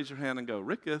your hand and go,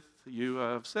 Ricketh, you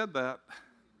have said that.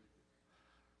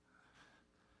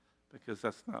 Because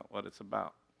that's not what it's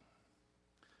about.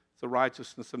 It's the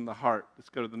righteousness in the heart. Let's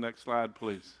go to the next slide,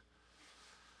 please.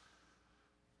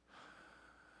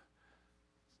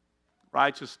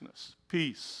 Righteousness,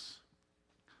 peace.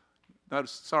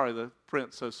 Notice, sorry, the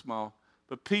print's so small.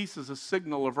 But peace is a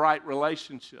signal of right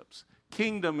relationships.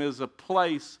 Kingdom is a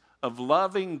place of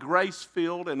loving,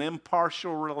 grace-filled, and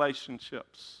impartial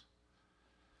relationships.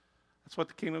 That's what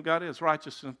the kingdom of God is,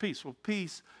 righteousness and peace. Well,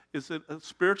 peace is a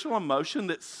spiritual emotion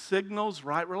that signals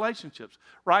right relationships.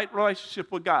 Right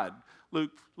relationship with God.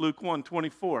 Luke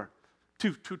 1:24,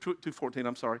 2:14,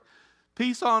 I'm sorry.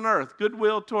 Peace on earth,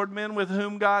 goodwill toward men with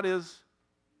whom God is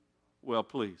well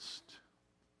pleased.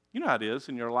 You know how it is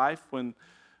in your life when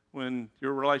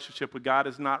your relationship with God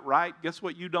is not right. Guess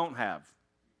what you don't have?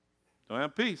 Don't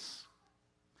have peace.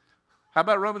 How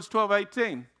about Romans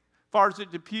 12:18? As far as it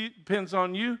depends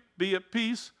on you, be at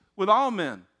peace with all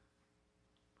men.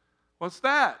 What's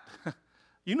that?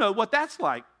 You know what that's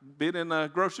like, being in a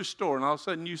grocery store and all of a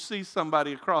sudden you see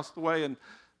somebody across the way and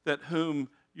that whom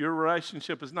your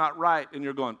relationship is not right and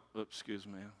you're going, excuse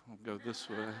me, I'll go this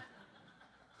way.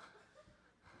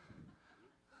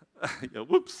 Yeah,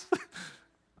 whoops. I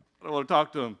don't want to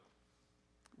talk to him.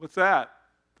 What's that?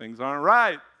 Things aren't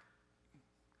right.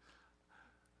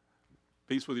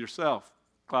 Peace with yourself.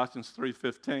 Colossians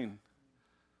 3:15.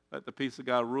 Let the peace of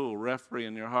God rule, referee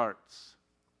in your hearts.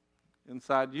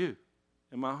 Inside you,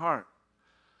 in my heart.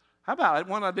 How about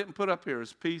one I didn't put up here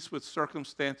is peace with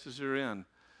circumstances you're in.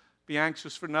 Be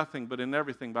anxious for nothing, but in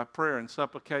everything, by prayer and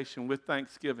supplication with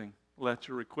thanksgiving, let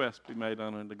your requests be made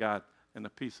unto God and the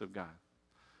peace of God.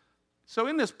 So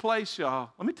in this place,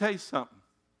 y'all, let me tell you something.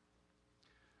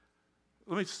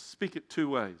 Let me speak it two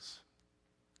ways.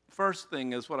 First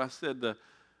thing is what I said,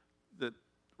 that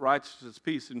righteousness,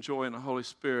 peace, and joy in the Holy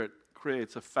Spirit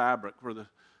creates a fabric where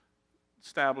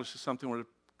establishes something where the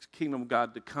kingdom of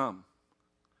God to come.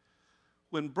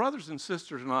 When brothers and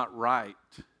sisters are not right,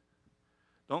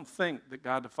 don't think that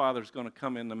God the Father is going to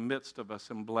come in the midst of us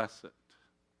and bless it.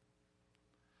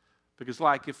 Because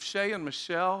like if Shay and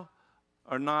Michelle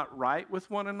are not right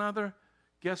with one another,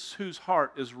 guess whose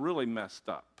heart is really messed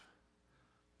up?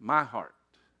 My heart.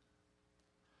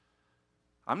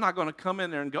 I'm not going to come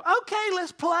in there and go, okay,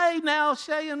 let's play now,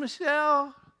 Shay and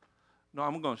Michelle. No,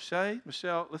 I'm going, Shay,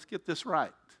 Michelle, let's get this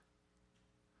right.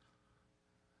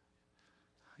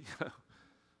 You know,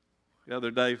 the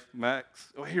other day,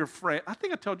 Max, I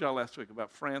think I told y'all last week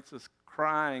about Francis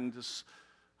crying, just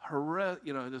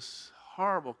this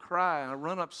horrible cry. And I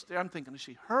run upstairs, I'm thinking, is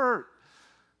she hurt?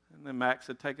 And then Max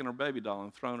had taken her baby doll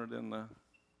and thrown it in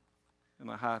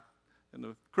the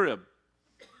crib.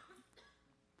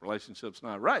 Relationship's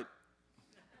not right.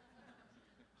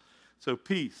 So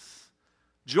peace.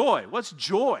 Joy. What's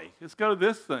joy? Let's go to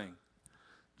this thing.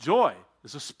 Joy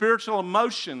is a spiritual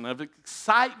emotion of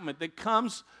excitement that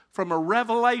comes from a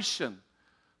revelation,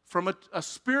 from a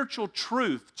spiritual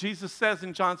truth. Jesus says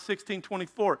in John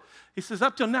 16:24, he says,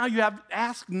 up till now you have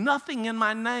asked nothing in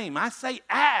my name. I say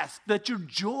ask that your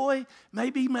joy may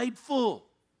be made full.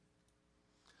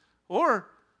 Or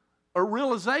a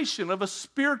realization of a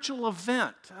spiritual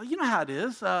event. You know how it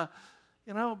is.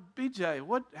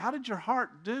 BJ, how did your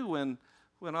heart do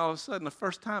when all of a sudden the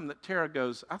first time that Tara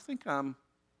goes, I think I'm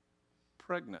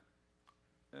pregnant,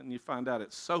 and you find out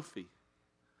it's Sophie?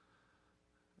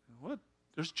 What?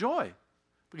 There's joy,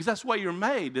 because that's the way you're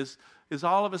made. Is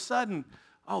all of a sudden,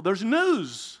 there's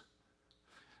news.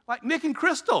 Like Nick and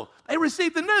Crystal, they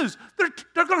received the news. They're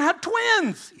going to have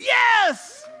twins.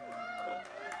 Yes.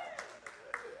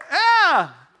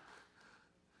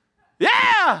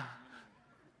 Yeah.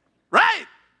 Right.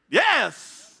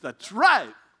 Yes. That's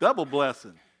right. Double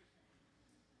blessing.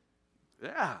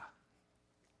 Yeah.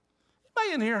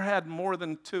 Anybody in here had more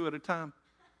than two at a time?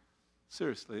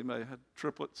 Seriously, anybody had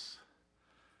triplets?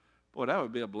 Boy, that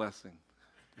would be a blessing.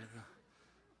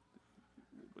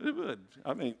 It would.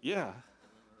 I mean, yeah.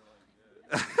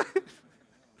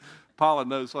 Paula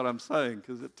knows what I'm saying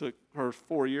because it took her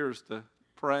 4 years to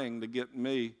praying to get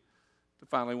me to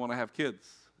finally want to have kids.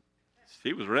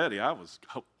 She was ready. I was,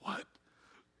 oh, what?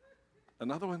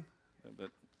 Another one?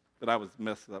 But I was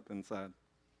messed up inside.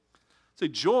 See,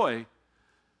 joy,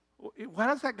 what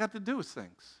has that got to do with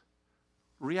things?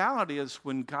 Reality is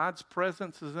when God's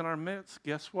presence is in our midst,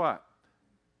 guess what?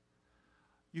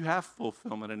 You have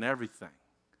fulfillment in everything.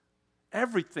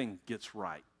 Everything gets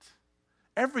right.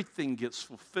 Everything gets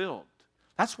fulfilled.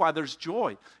 That's why there's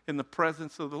joy in the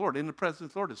presence of the Lord. In the presence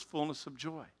of the Lord is fullness of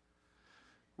joy.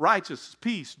 Righteousness,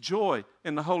 peace, joy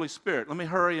in the Holy Spirit. Let me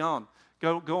hurry on.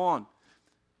 Go on.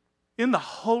 In the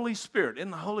Holy Spirit,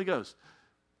 in the Holy Ghost,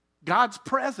 God's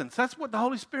presence. That's what the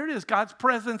Holy Spirit is. God's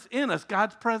presence in us.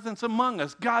 God's presence among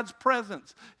us. God's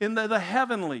presence in the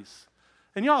heavenlies.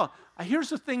 And y'all, here's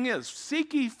the thing is,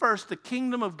 seek ye first the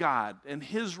kingdom of God and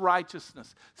His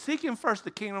righteousness. Seek Him first,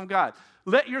 the kingdom of God.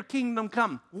 Let your kingdom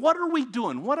come. What are we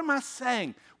doing? What am I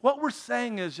saying? What we're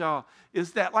saying is, y'all,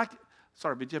 is that like,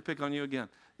 sorry, BJ, pick on you again.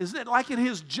 Is that like in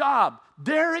His job,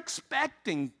 they're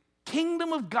expecting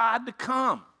kingdom of God to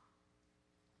come.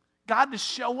 God to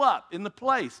show up in the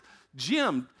place.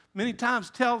 Jim many times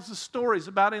tells the stories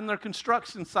about in their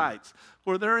construction sites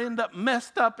where they end up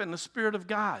messed up in the Spirit of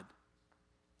God.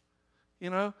 You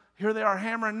know, here they are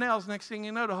hammering nails. Next thing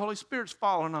you know, the Holy Spirit's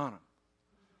falling on them.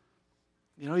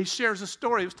 You know, he shares a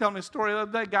story. He was telling me a story the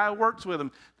other day. A guy who works with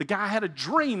him. The guy had a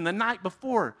dream the night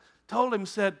before. Told him,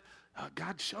 said,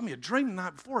 God showed me a dream the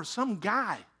night before. Some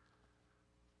guy.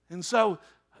 And so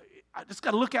I just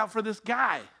got to look out for this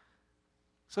guy.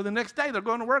 So the next day they're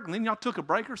going to work, and then y'all took a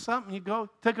break or something. You go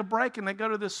take a break, and they go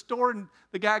to this store, and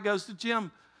the guy goes to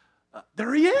Jim,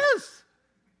 there he is.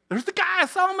 There's the guy I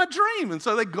saw in my dream. And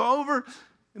so they go over,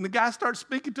 and the guy starts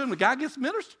speaking to him. The guy gets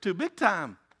ministered to big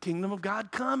time. Kingdom of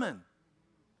God coming.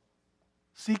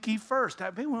 Seek ye first.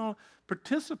 Have people want to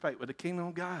participate with the kingdom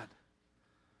of God.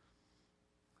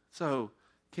 So,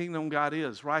 kingdom of God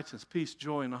is righteousness, peace,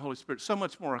 joy, and the Holy Spirit. So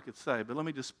much more I could say, but let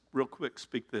me just real quick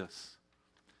speak this.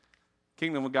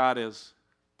 Kingdom of God is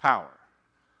power.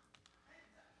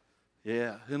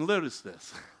 Yeah, and notice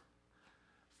this.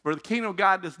 For the kingdom of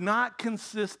God does not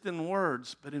consist in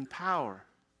words, but in power.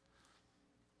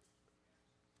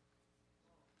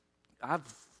 I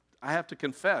have to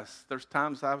confess, there's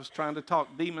times I was trying to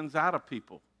talk demons out of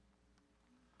people.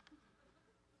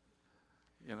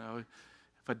 You know,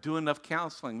 if I do enough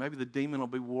counseling, maybe the demon will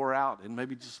be wore out and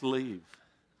maybe just leave.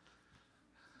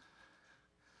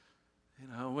 You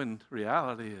know, when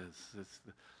reality is, it's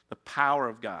the power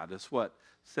of God is what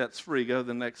sets free. Go to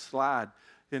the next slide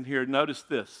in here. Notice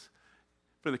this.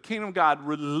 For the kingdom of God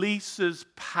releases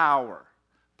power.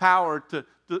 Power to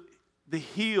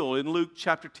heal. In Luke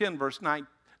chapter 10, verse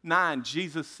 9,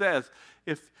 Jesus says,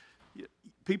 if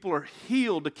people are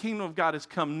healed, the kingdom of God has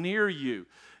come near you.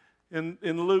 In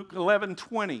Luke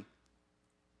 11:20,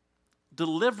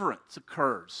 deliverance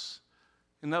occurs.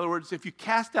 In other words, if you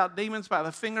cast out demons by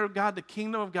the finger of God, the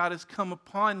kingdom of God has come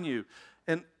upon you.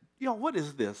 And, you know, what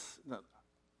is this?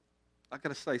 I got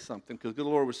to say something because the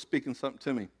Lord was speaking something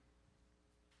to me.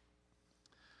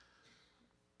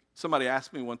 Somebody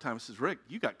asked me one time, he says, Rick,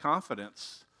 you got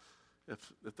confidence.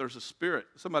 If there's a spirit,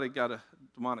 somebody got a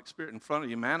demonic spirit in front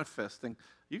of you manifesting,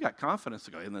 you got confidence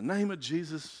to go, in the name of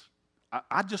Jesus,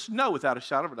 I just know without a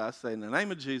shadow of a doubt, I say, in the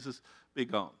name of Jesus, be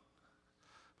gone.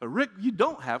 But Rick, you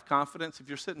don't have confidence if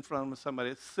you're sitting in front of somebody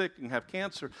that's sick and have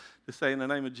cancer to say, in the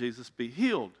name of Jesus, be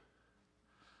healed.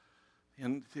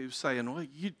 And he was saying, well,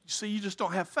 you just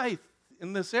don't have faith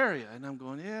in this area. And I'm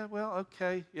going, yeah, well,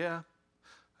 okay, yeah.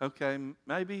 Okay,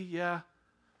 maybe, yeah.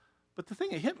 But the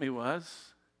thing that hit me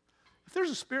was, if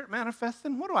there's a spirit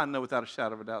manifesting, what do I know without a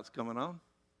shadow of a doubt is going on?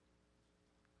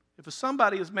 If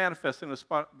somebody is manifesting a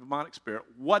demonic spirit,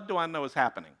 what do I know is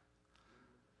happening?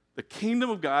 The kingdom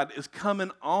of God is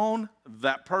coming on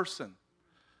that person.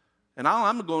 And all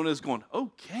I'm going is going,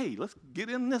 okay, let's get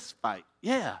in this fight.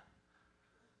 Yeah.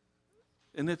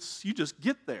 And you just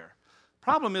get there.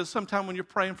 Problem is sometimes when you're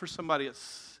praying for somebody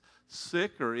that's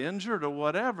sick or injured or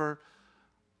whatever,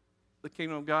 the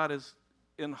kingdom of God is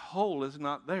in whole is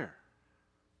not there.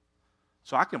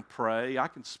 So I can pray, I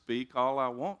can speak all I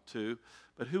want to,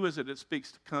 but who is it that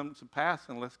speaks to come to pass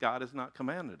unless God has not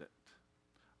commanded it?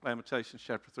 Lamentations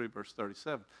chapter 3, verse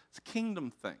 37. It's a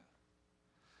kingdom thing.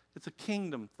 It's a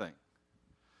kingdom thing.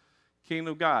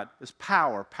 Kingdom of God is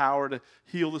power. Power to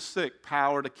heal the sick.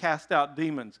 Power to cast out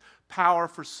demons. Power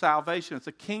for salvation. It's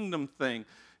a kingdom thing.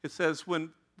 It says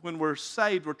when we're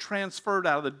saved, we're transferred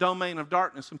out of the domain of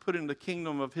darkness and put into the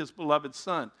kingdom of His beloved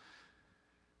Son.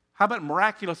 How about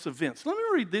miraculous events? Let me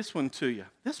read this one to you.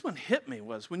 This one hit me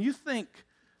was when you think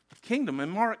of kingdom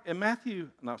in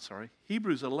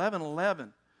Hebrews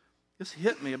 11:11. This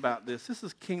hit me about this. This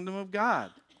is kingdom of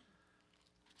God.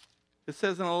 It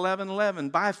says in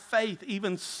 11:11, by faith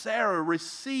even Sarah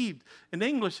received. In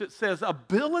English it says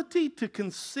ability to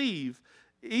conceive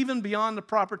even beyond the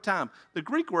proper time. The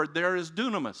Greek word there is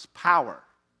dunamis, power.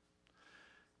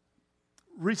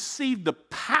 Received the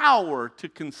power to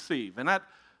conceive. And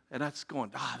that's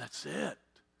going, that's it.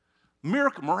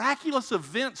 Miraculous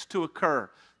events to occur.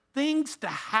 Things to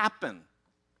happen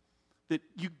that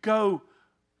you go,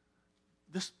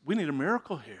 we need a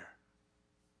miracle here.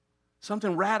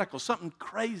 Something radical, something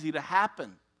crazy to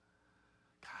happen.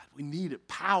 God, we need it,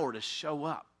 power to show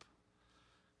up.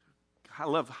 I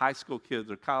love high school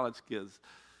kids or college kids.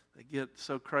 They get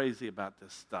so crazy about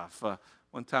this stuff.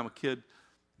 One time a kid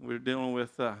we were dealing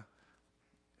with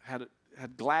had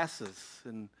glasses,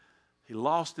 and he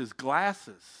lost his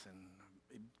glasses,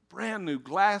 and brand new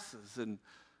glasses, and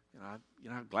you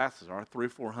know how glasses are,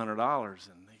 $300 or $400,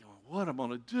 and they go, what am I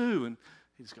going to do? And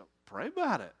he's going, pray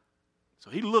about it. So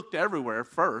he looked everywhere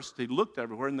first. He looked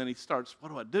everywhere, and then he starts, what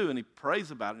do I do? And he prays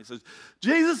about it. And he says,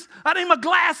 Jesus, I need my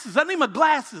glasses. I need my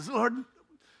glasses, Lord.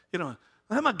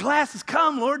 Let my glasses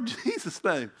come, Lord, in Jesus'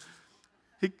 name.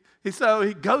 So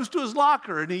he goes to his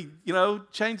locker, and he,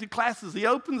 changes glasses. He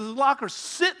opens his locker.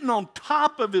 Sitting on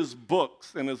top of his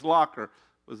books in his locker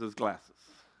was his glasses.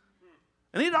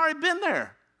 And he'd already been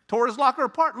there, tore his locker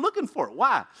apart looking for it.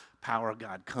 Why? Power of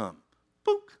God come.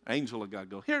 Boom. Angel of God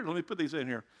go, here, let me put these in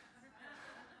here.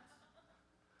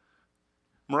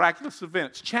 Miraculous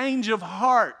events, change of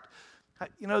heart.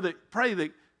 They pray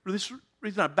that for this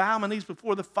reason I bow my knees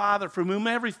before the Father, from whom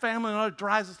every family on earth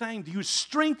derives his name. He will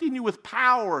strengthen you with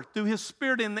power through his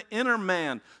Spirit in the inner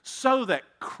man, so that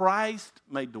Christ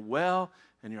may dwell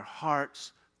in your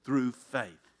hearts through faith.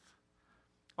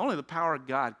 Only the power of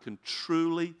God can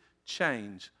truly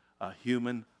change a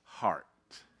human heart.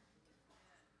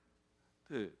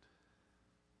 Dude.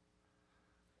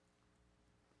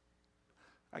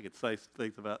 I could say some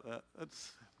things about that.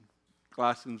 That's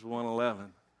Colossians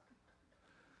 1:11.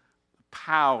 The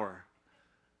power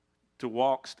to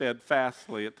walk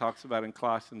steadfastly, it talks about in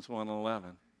Colossians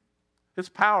 1:11. It's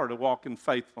power to walk in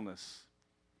faithfulness.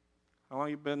 How long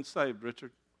have you been saved,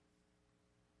 Richard?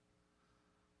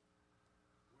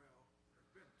 Well,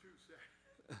 there's been two saved.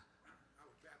 I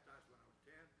was baptized when I was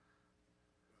 10, but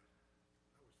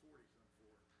I was 40-some before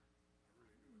I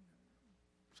really knew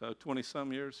it. So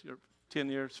 20-some years, you're 10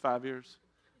 years, 5 years?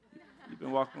 You've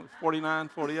been walking 49,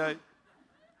 48?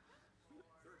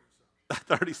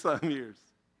 30-some years.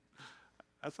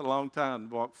 That's a long time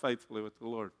to walk faithfully with the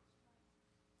Lord.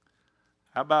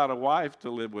 How about a wife to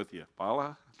live with you?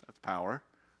 Paula, that's power.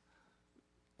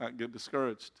 Not get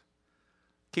discouraged.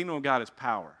 Kingdom of God is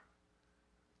power.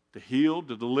 To heal,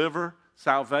 to deliver,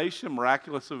 salvation,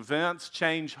 miraculous events,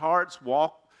 change hearts,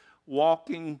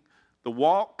 walking the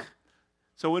walk.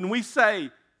 So when we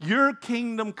say, your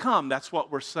kingdom come, that's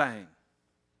what we're saying.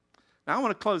 Now I want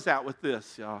to close out with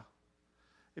this, y'all.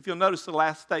 If you'll notice the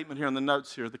last statement here in the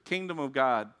notes here, the kingdom of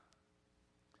God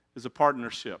is a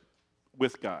partnership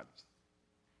with God.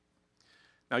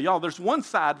 Now, y'all, there's one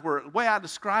side where the way I'm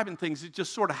describing things, it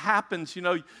just sort of happens,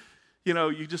 you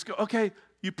just go, okay,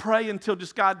 you pray until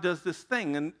just God does this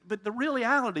thing. But the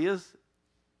reality is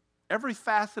every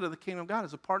facet of the kingdom of God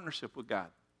is a partnership with God.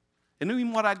 And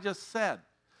even what I just said.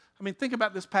 I mean, think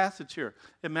about this passage here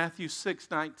in Matthew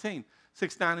 6:19,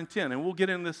 6, 9, and 10. And we'll get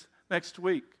in this next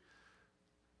week.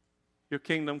 Your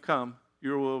kingdom come,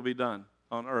 your will be done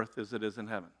on earth as it is in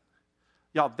heaven.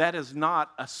 Y'all, that is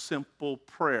not a simple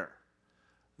prayer.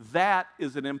 That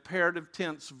is an imperative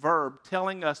tense verb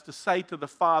telling us to say to the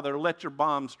Father, let your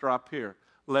bombs drop here.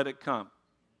 Let it come.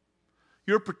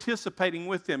 You're participating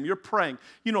with Him. You're praying.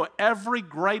 Every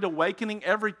great awakening,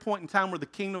 every point in time where the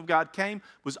kingdom of God came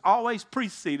was always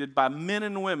preceded by men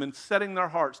and women setting their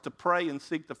hearts to pray and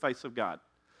seek the face of God.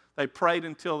 They prayed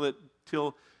until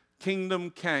kingdom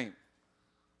came.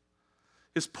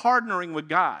 It's partnering with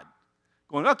God.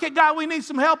 Going, okay, God, we need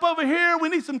some help over here. We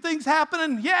need some things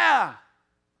happening. Yeah.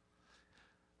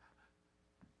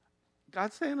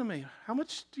 God's saying to me, how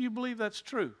much do you believe that's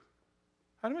true?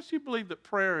 How much do you believe that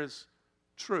prayer is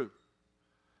true?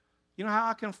 You know how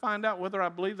I can find out whether I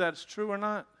believe that's true or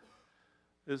not?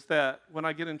 Is that when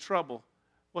I get in trouble,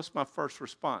 what's my first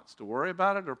response? To worry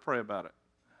about it or pray about it?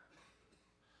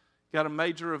 Got a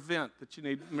major event that you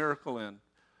need a miracle in.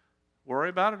 Worry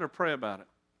about it or pray about it?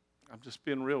 I'm just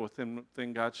being real with the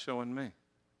thing God's showing me.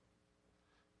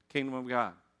 Kingdom of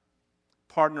God.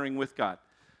 Partnering with God.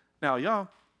 Now, y'all,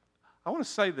 I want to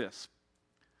say this.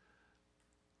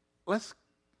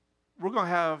 We're going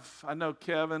to have, I know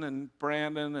Kevin and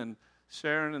Brandon and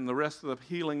Sharon and the rest of the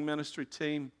healing ministry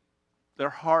team,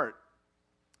 their heart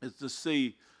is to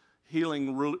see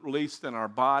healing released in our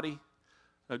body,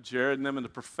 Jared and them in the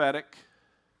prophetic.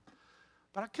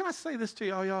 But can I say this to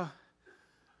y'all?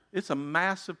 It's a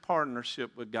massive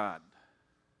partnership with God.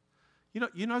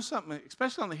 You know something,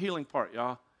 especially on the healing part,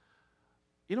 y'all.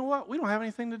 You know what? We don't have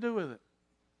anything to do with it.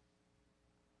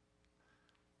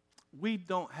 We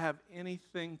don't have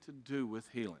anything to do with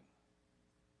healing.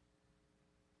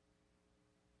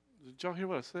 Did y'all hear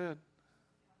what I said?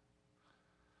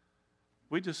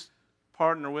 We just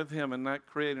partner with him in that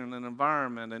creating an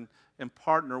environment and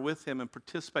partner with him and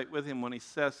participate with him when he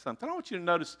says something. I want you to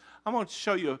notice, I'm going to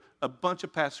show you a bunch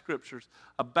of past scriptures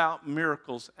about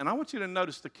miracles, and I want you to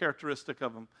notice the characteristic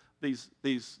of them, these.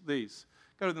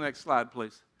 Go to the next slide,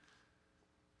 please.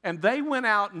 And they went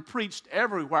out and preached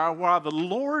everywhere while the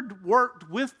Lord worked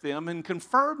with them and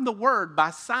confirmed the word by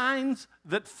signs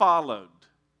that followed.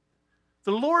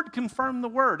 The Lord confirmed the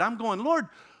word. I'm going, Lord,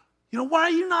 why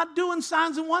are you not doing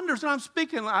signs and wonders? And I'm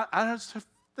speaking. I just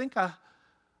think I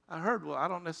heard, well, I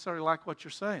don't necessarily like what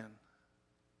you're saying.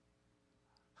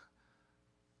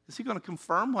 Is he going to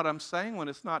confirm what I'm saying when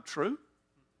it's not true?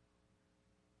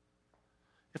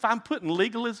 If I'm putting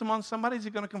legalism on somebody, is he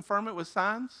going to confirm it with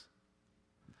signs?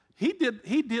 He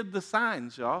did the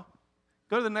signs, y'all.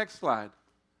 Go to the next slide.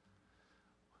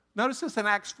 Notice this in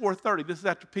Acts 4:30. This is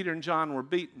after Peter and John were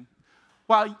beaten.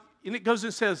 And it goes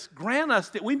and says, grant us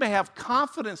that we may have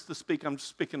confidence to speak. I'm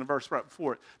speaking the verse right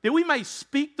before it. That we may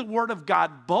speak the word of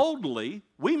God boldly.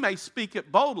 We may speak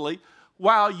it boldly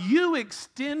while you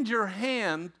extend your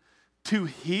hand to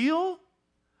heal,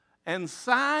 and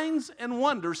signs and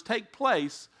wonders take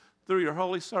place through your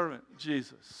holy servant,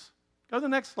 Jesus. Go to the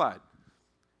next slide.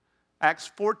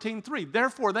 Acts 14:3.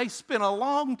 Therefore, they spent a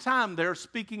long time there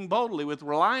speaking boldly with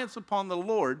reliance upon the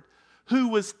Lord, who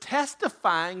was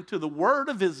testifying to the word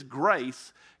of his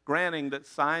grace, granting that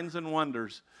signs and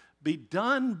wonders be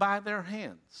done by their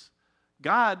hands.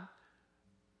 God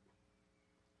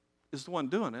is the one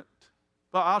doing it.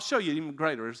 Well, I'll show you even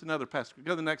greater. There's another passage.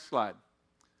 Go to the next slide.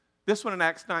 This one in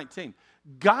Acts 19.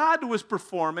 God was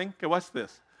performing, okay, what's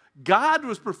this? God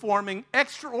was performing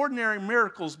extraordinary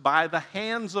miracles by the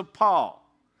hands of Paul.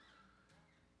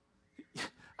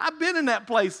 I've been in that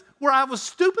place where I was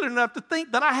stupid enough to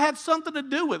think that I had something to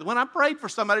do with it when I prayed for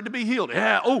somebody to be healed.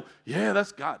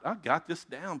 That's God. I got this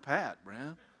down pat,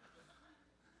 Brad.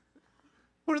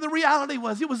 Where the reality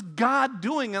was, it was God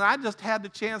doing, and I just had the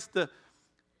chance to,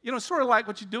 sort of like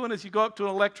what you're doing is you go up to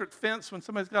an electric fence when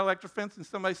somebody's got an electric fence and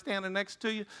somebody's standing next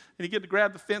to you, and you get to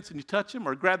grab the fence and you touch them,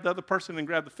 or grab the other person and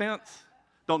grab the fence.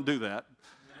 Don't do that.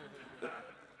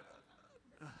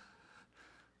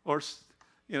 Or,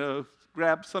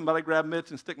 grab Mitch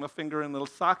and stick my finger in the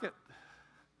socket.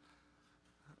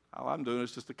 All I'm doing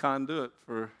is just a conduit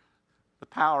for the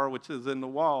power which is in the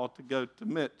wall to go to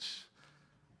Mitch.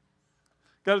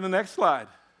 Go to the next slide.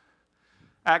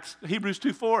 Hebrews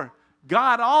 2:4.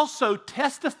 God also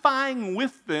testifying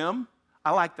with them,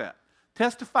 I like that,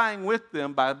 testifying with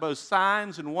them by both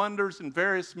signs and wonders and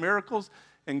various miracles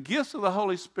and gifts of the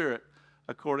Holy Spirit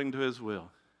according to his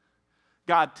will.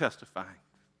 God testifying.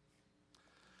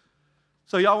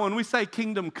 So y'all, when we say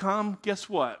kingdom come, guess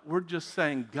what? We're just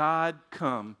saying God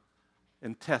come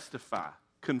and testify,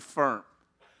 confirm.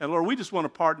 And Lord, we just want to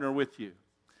partner with you.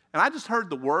 And I just heard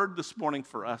the word this morning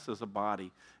for us as a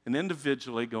body and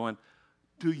individually going,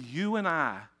 do you and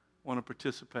I want to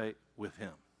participate with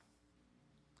him?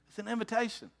 It's an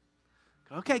invitation.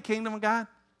 Okay, kingdom of God,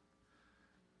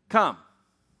 come.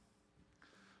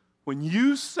 When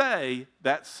you say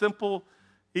that simple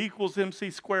equals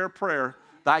MC square prayer,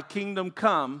 thy kingdom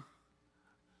come,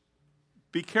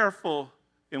 be careful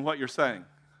in what you're saying.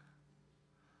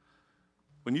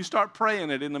 When you start praying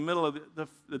it in the middle of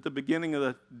at the beginning of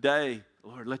the day,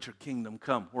 Lord, let your kingdom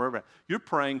come, wherever. You're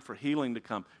praying for healing to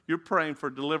come. You're praying for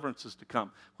deliverances to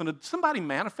come. When somebody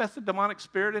manifests a demonic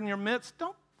spirit in your midst,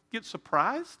 don't get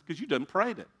surprised because you done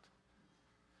prayed it.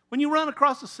 When you run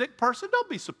across a sick person, don't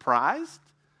be surprised.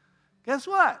 Guess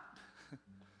what?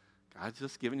 God's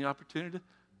just giving you opportunity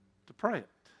to pray it.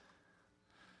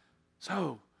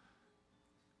 So,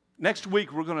 next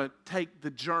week we're going to take the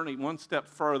journey one step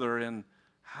further in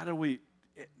how do we,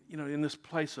 in this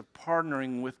place of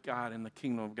partnering with God in the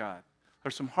kingdom of God.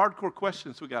 There's some hardcore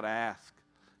questions we got to ask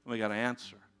and we got to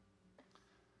answer.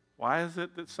 Why is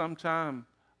it that sometime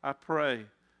I pray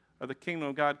or the kingdom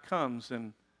of God comes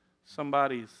and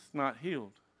somebody's not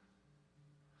healed?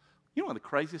 You know one of the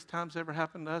craziest times ever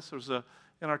happened to us? There was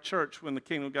in our church when the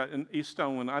kingdom of God, in East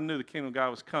Stone, when I knew the kingdom of God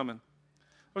was coming.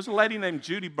 There was a lady named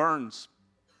Judy Burns.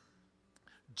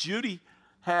 Judy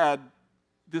had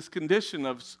this condition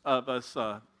of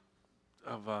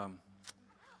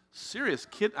serious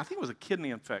I think it was a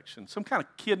kidney infection, some kind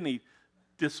of kidney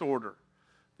disorder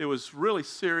it was really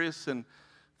serious, and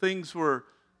things were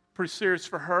pretty serious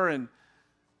for her, and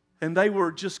they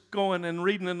were just going and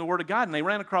reading in the Word of God, and they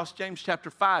ran across James chapter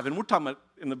 5, and we're talking about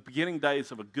in the beginning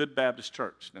days of a good Baptist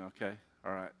church now, okay?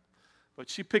 All right. But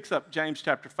she picks up James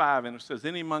chapter 5, and it says,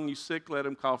 any among you sick, let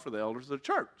him call for the elders of the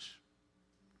church.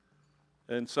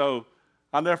 And so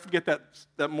I'll never forget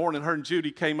that morning, her and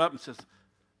Judy came up and says,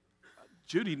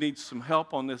 Judy needs some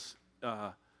help on this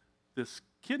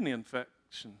kidney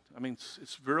infection. I mean,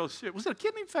 it's really serious. Was it a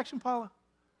kidney infection, Paula?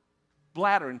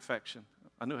 Bladder infection.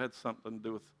 I knew it had something to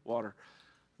do with water.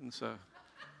 And so,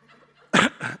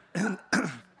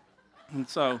 and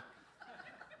so,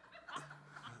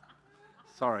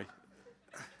 sorry.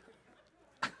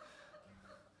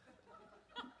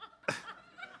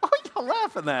 What are y'all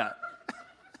laughing at?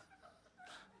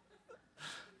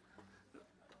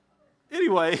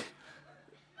 Anyway,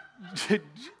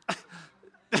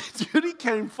 Judy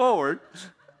came forward,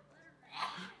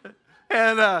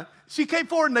 and she came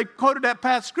forward, and they quoted that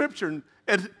past scripture,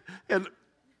 and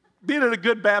being in a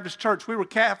good Baptist church, we were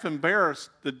half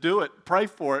embarrassed to do it, pray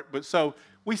for it, but so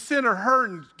we sent her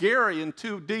and Gary and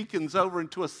 2 deacons over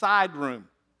into a side room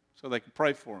so they could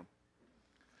pray for him.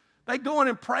 They go in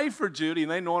and pray for Judy,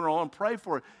 and they know her all and pray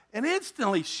for her, and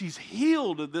instantly she's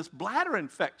healed of this bladder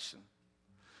infection.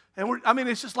 And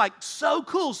it's just like so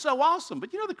cool, so awesome.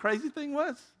 But you know the crazy thing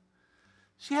was?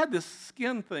 She had this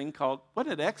skin thing called, what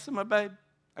is it, eczema, babe?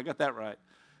 I got that right.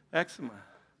 Eczema.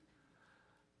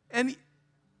 And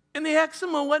the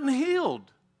eczema wasn't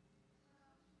healed.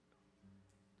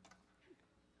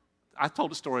 I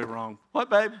told the story wrong. What,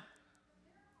 babe?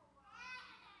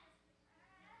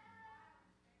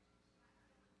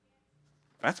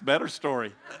 That's a better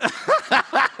story.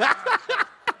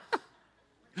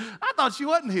 I thought she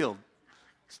wasn't healed.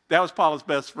 That was Paula's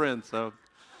best friend, so.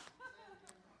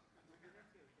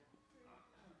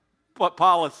 What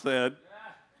Paula said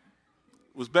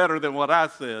was better than what I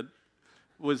said,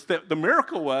 was that the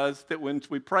miracle was that when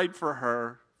we prayed for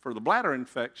her for the bladder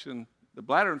infection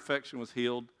was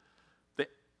healed. The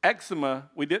eczema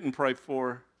we didn't pray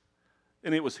for,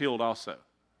 and it was healed also.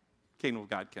 Kingdom of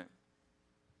God came.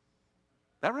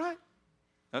 That right?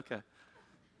 Okay.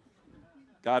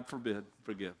 God forbid,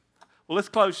 forgive. Well, let's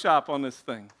close shop on this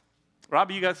thing.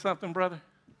 Robbie, you got something, brother?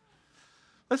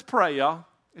 Let's pray, y'all.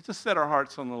 Let's just set our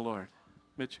hearts on the Lord.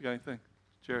 Mitch, you got anything?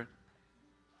 Jared?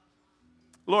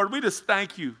 Lord, we just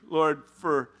thank you, Lord,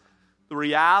 for the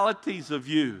realities of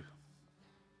you.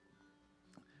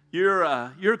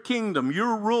 Your kingdom,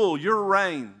 your rule, your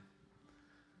reign.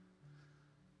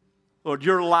 Lord,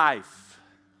 your life.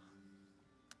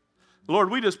 Lord,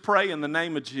 we just pray in the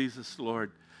name of Jesus,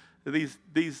 Lord,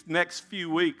 these next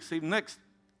few weeks, even next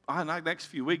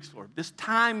few weeks, Lord, this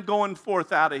time going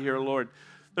forth out of here, Lord,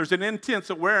 there's an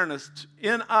intense awareness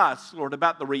in us, Lord,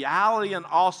 about the reality and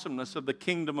awesomeness of the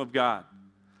kingdom of God.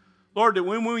 Lord, that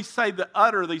when we say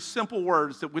utter these simple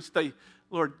words, that which they,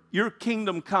 Lord, your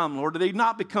kingdom come, Lord, they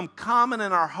not become common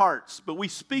in our hearts, but we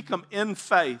speak them in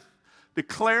faith,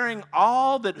 declaring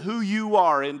all that who you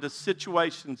are into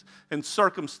situations and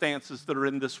circumstances that are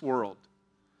in this world.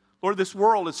 Lord, this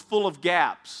world is full of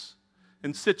gaps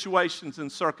and situations and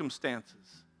circumstances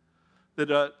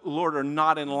that, Lord, are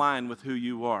not in line with who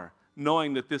you are,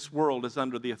 knowing that this world is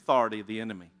under the authority of the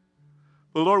enemy.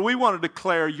 But, Lord, we want to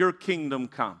declare your kingdom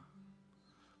come.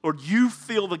 Lord, you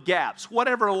fill the gaps.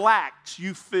 Whatever lacks,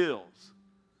 you fill.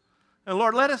 And,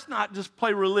 Lord, let us not just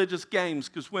play religious games,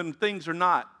 because when things are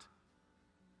not,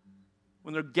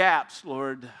 when there are gaps,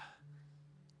 Lord,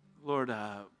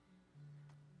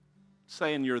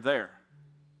 saying you're there.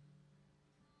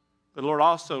 But Lord,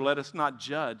 also let us not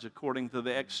judge according to the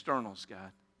externals,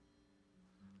 God.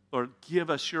 Lord, give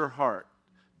us your heart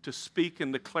to speak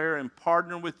and declare and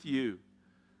partner with you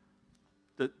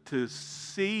to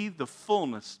see the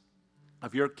fullness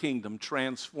of your kingdom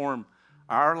transform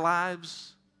our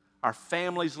lives, our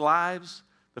families' lives,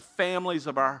 the families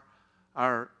of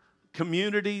our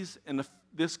communities, and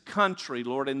this country,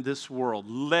 Lord, in this world.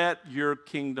 Let your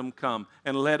kingdom come,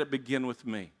 and let it begin with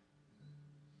me.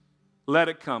 Let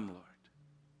it come, Lord.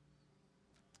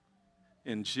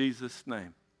 In Jesus'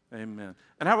 name, amen.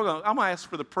 And I'm going to ask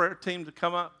for the prayer team to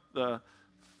come up, the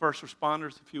first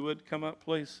responders, if you would, come up,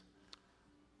 please.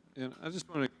 And I just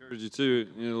want to encourage you, too.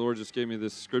 The Lord just gave me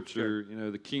this scripture.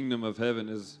 The kingdom of heaven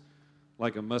is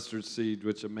like a mustard seed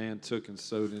which a man took and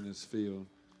sowed in his field.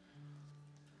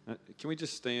 Can we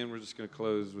just stand? We're just going to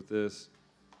close with this.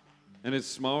 And it's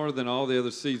smaller than all the other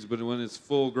seeds, but when it's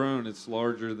full grown, it's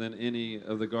larger than any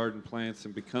of the garden plants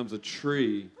and becomes a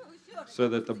tree so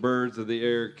that the birds of the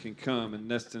air can come and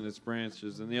nest in its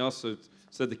branches. And he also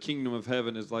said the kingdom of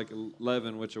heaven is like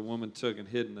leaven, which a woman took and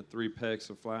hid in the 3 pecks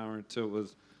of flour until it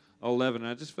was all leavened.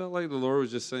 And I just felt like the Lord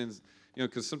was just saying,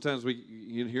 because sometimes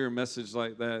you hear a message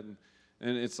like that,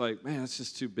 and it's like, man, it's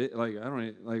just too big. Like, I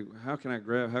don't, like, how can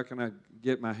I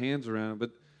get my hands around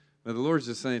it? But the Lord's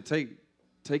just saying,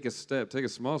 take a step, take a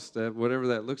small step, whatever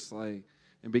that looks like,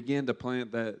 and begin to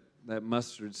plant that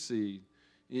mustard seed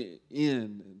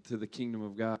into the kingdom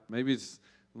of God. Maybe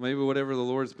whatever the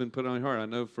Lord's been put on your heart. I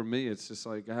know for me, it's just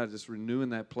like, God, just renewing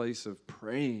that place of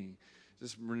praying.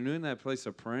 Just renewing that place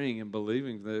of praying and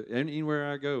believing that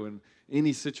anywhere I go, in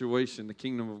any situation, the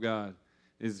kingdom of God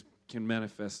can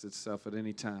manifest itself at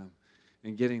any time.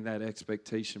 And getting that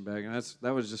expectation back. And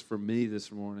that was just for me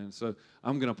this morning. So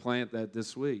I'm going to plant that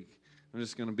this week. I'm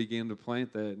just going to begin to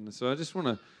plant that. And so I just want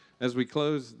to, as we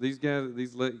close, these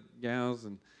gals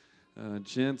and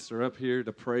gents are up here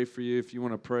to pray for you if you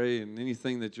want to pray, and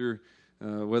anything that you're,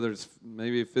 whether it's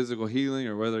maybe a physical healing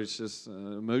or whether it's just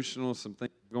emotional, something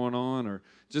going on, or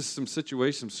just some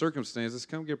situation, circumstances,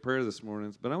 come get prayer this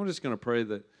morning. But I'm just going to pray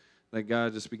that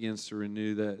God just begins to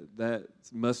renew that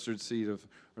mustard seed or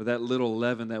that little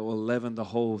leaven that will leaven the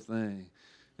whole thing.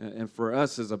 And for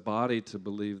us as a body to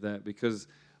believe that, because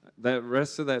that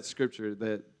rest of that scripture,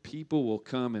 that people will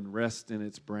come and rest in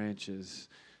its branches.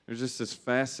 There's just this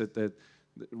facet that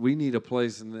we need a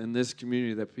place in this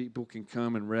community that people can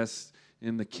come and rest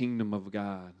in the kingdom of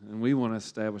God. And we want to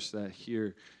establish that here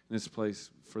in this place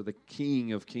for the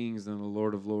King of Kings and the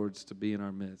Lord of Lords to be in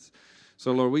our midst.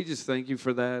 So, Lord, we just thank you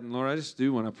for that. And, Lord, I just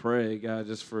do want to pray, God,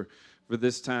 just for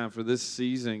this time, for this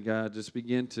season, God, just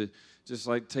begin to just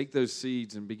like take those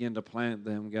seeds and begin to plant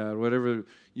them, God. Whatever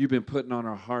you've been putting on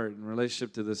our heart in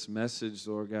relationship to this message,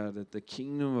 Lord God, that the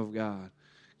kingdom of God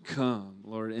come,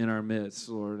 Lord, in our midst,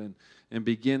 Lord, and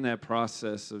begin that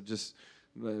process of just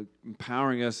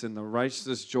empowering us in the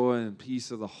righteousness, joy, and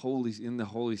peace of the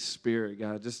Holy Spirit,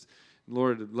 God. Just,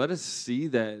 Lord, let us see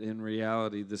that in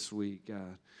reality this week,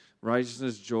 God.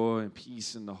 Righteousness, joy, and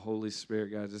peace in the Holy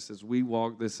Spirit, God, just as we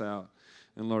walk this out.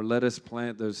 And, Lord, let us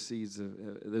plant those seeds,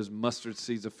 those mustard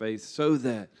seeds of faith, so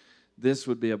that this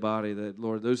would be a body that,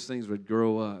 Lord, those things would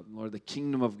grow up. Lord, the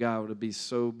kingdom of God would be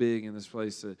so big in this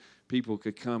place that people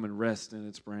could come and rest in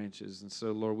its branches. And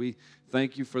so, Lord, we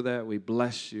thank you for that. We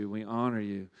bless you. We honor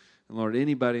you. And, Lord,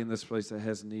 anybody in this place that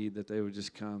has need, that they would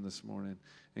just come this morning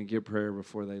and get prayer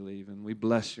before they leave. And we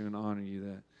bless you and honor you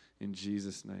that in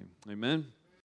Jesus' name. Amen.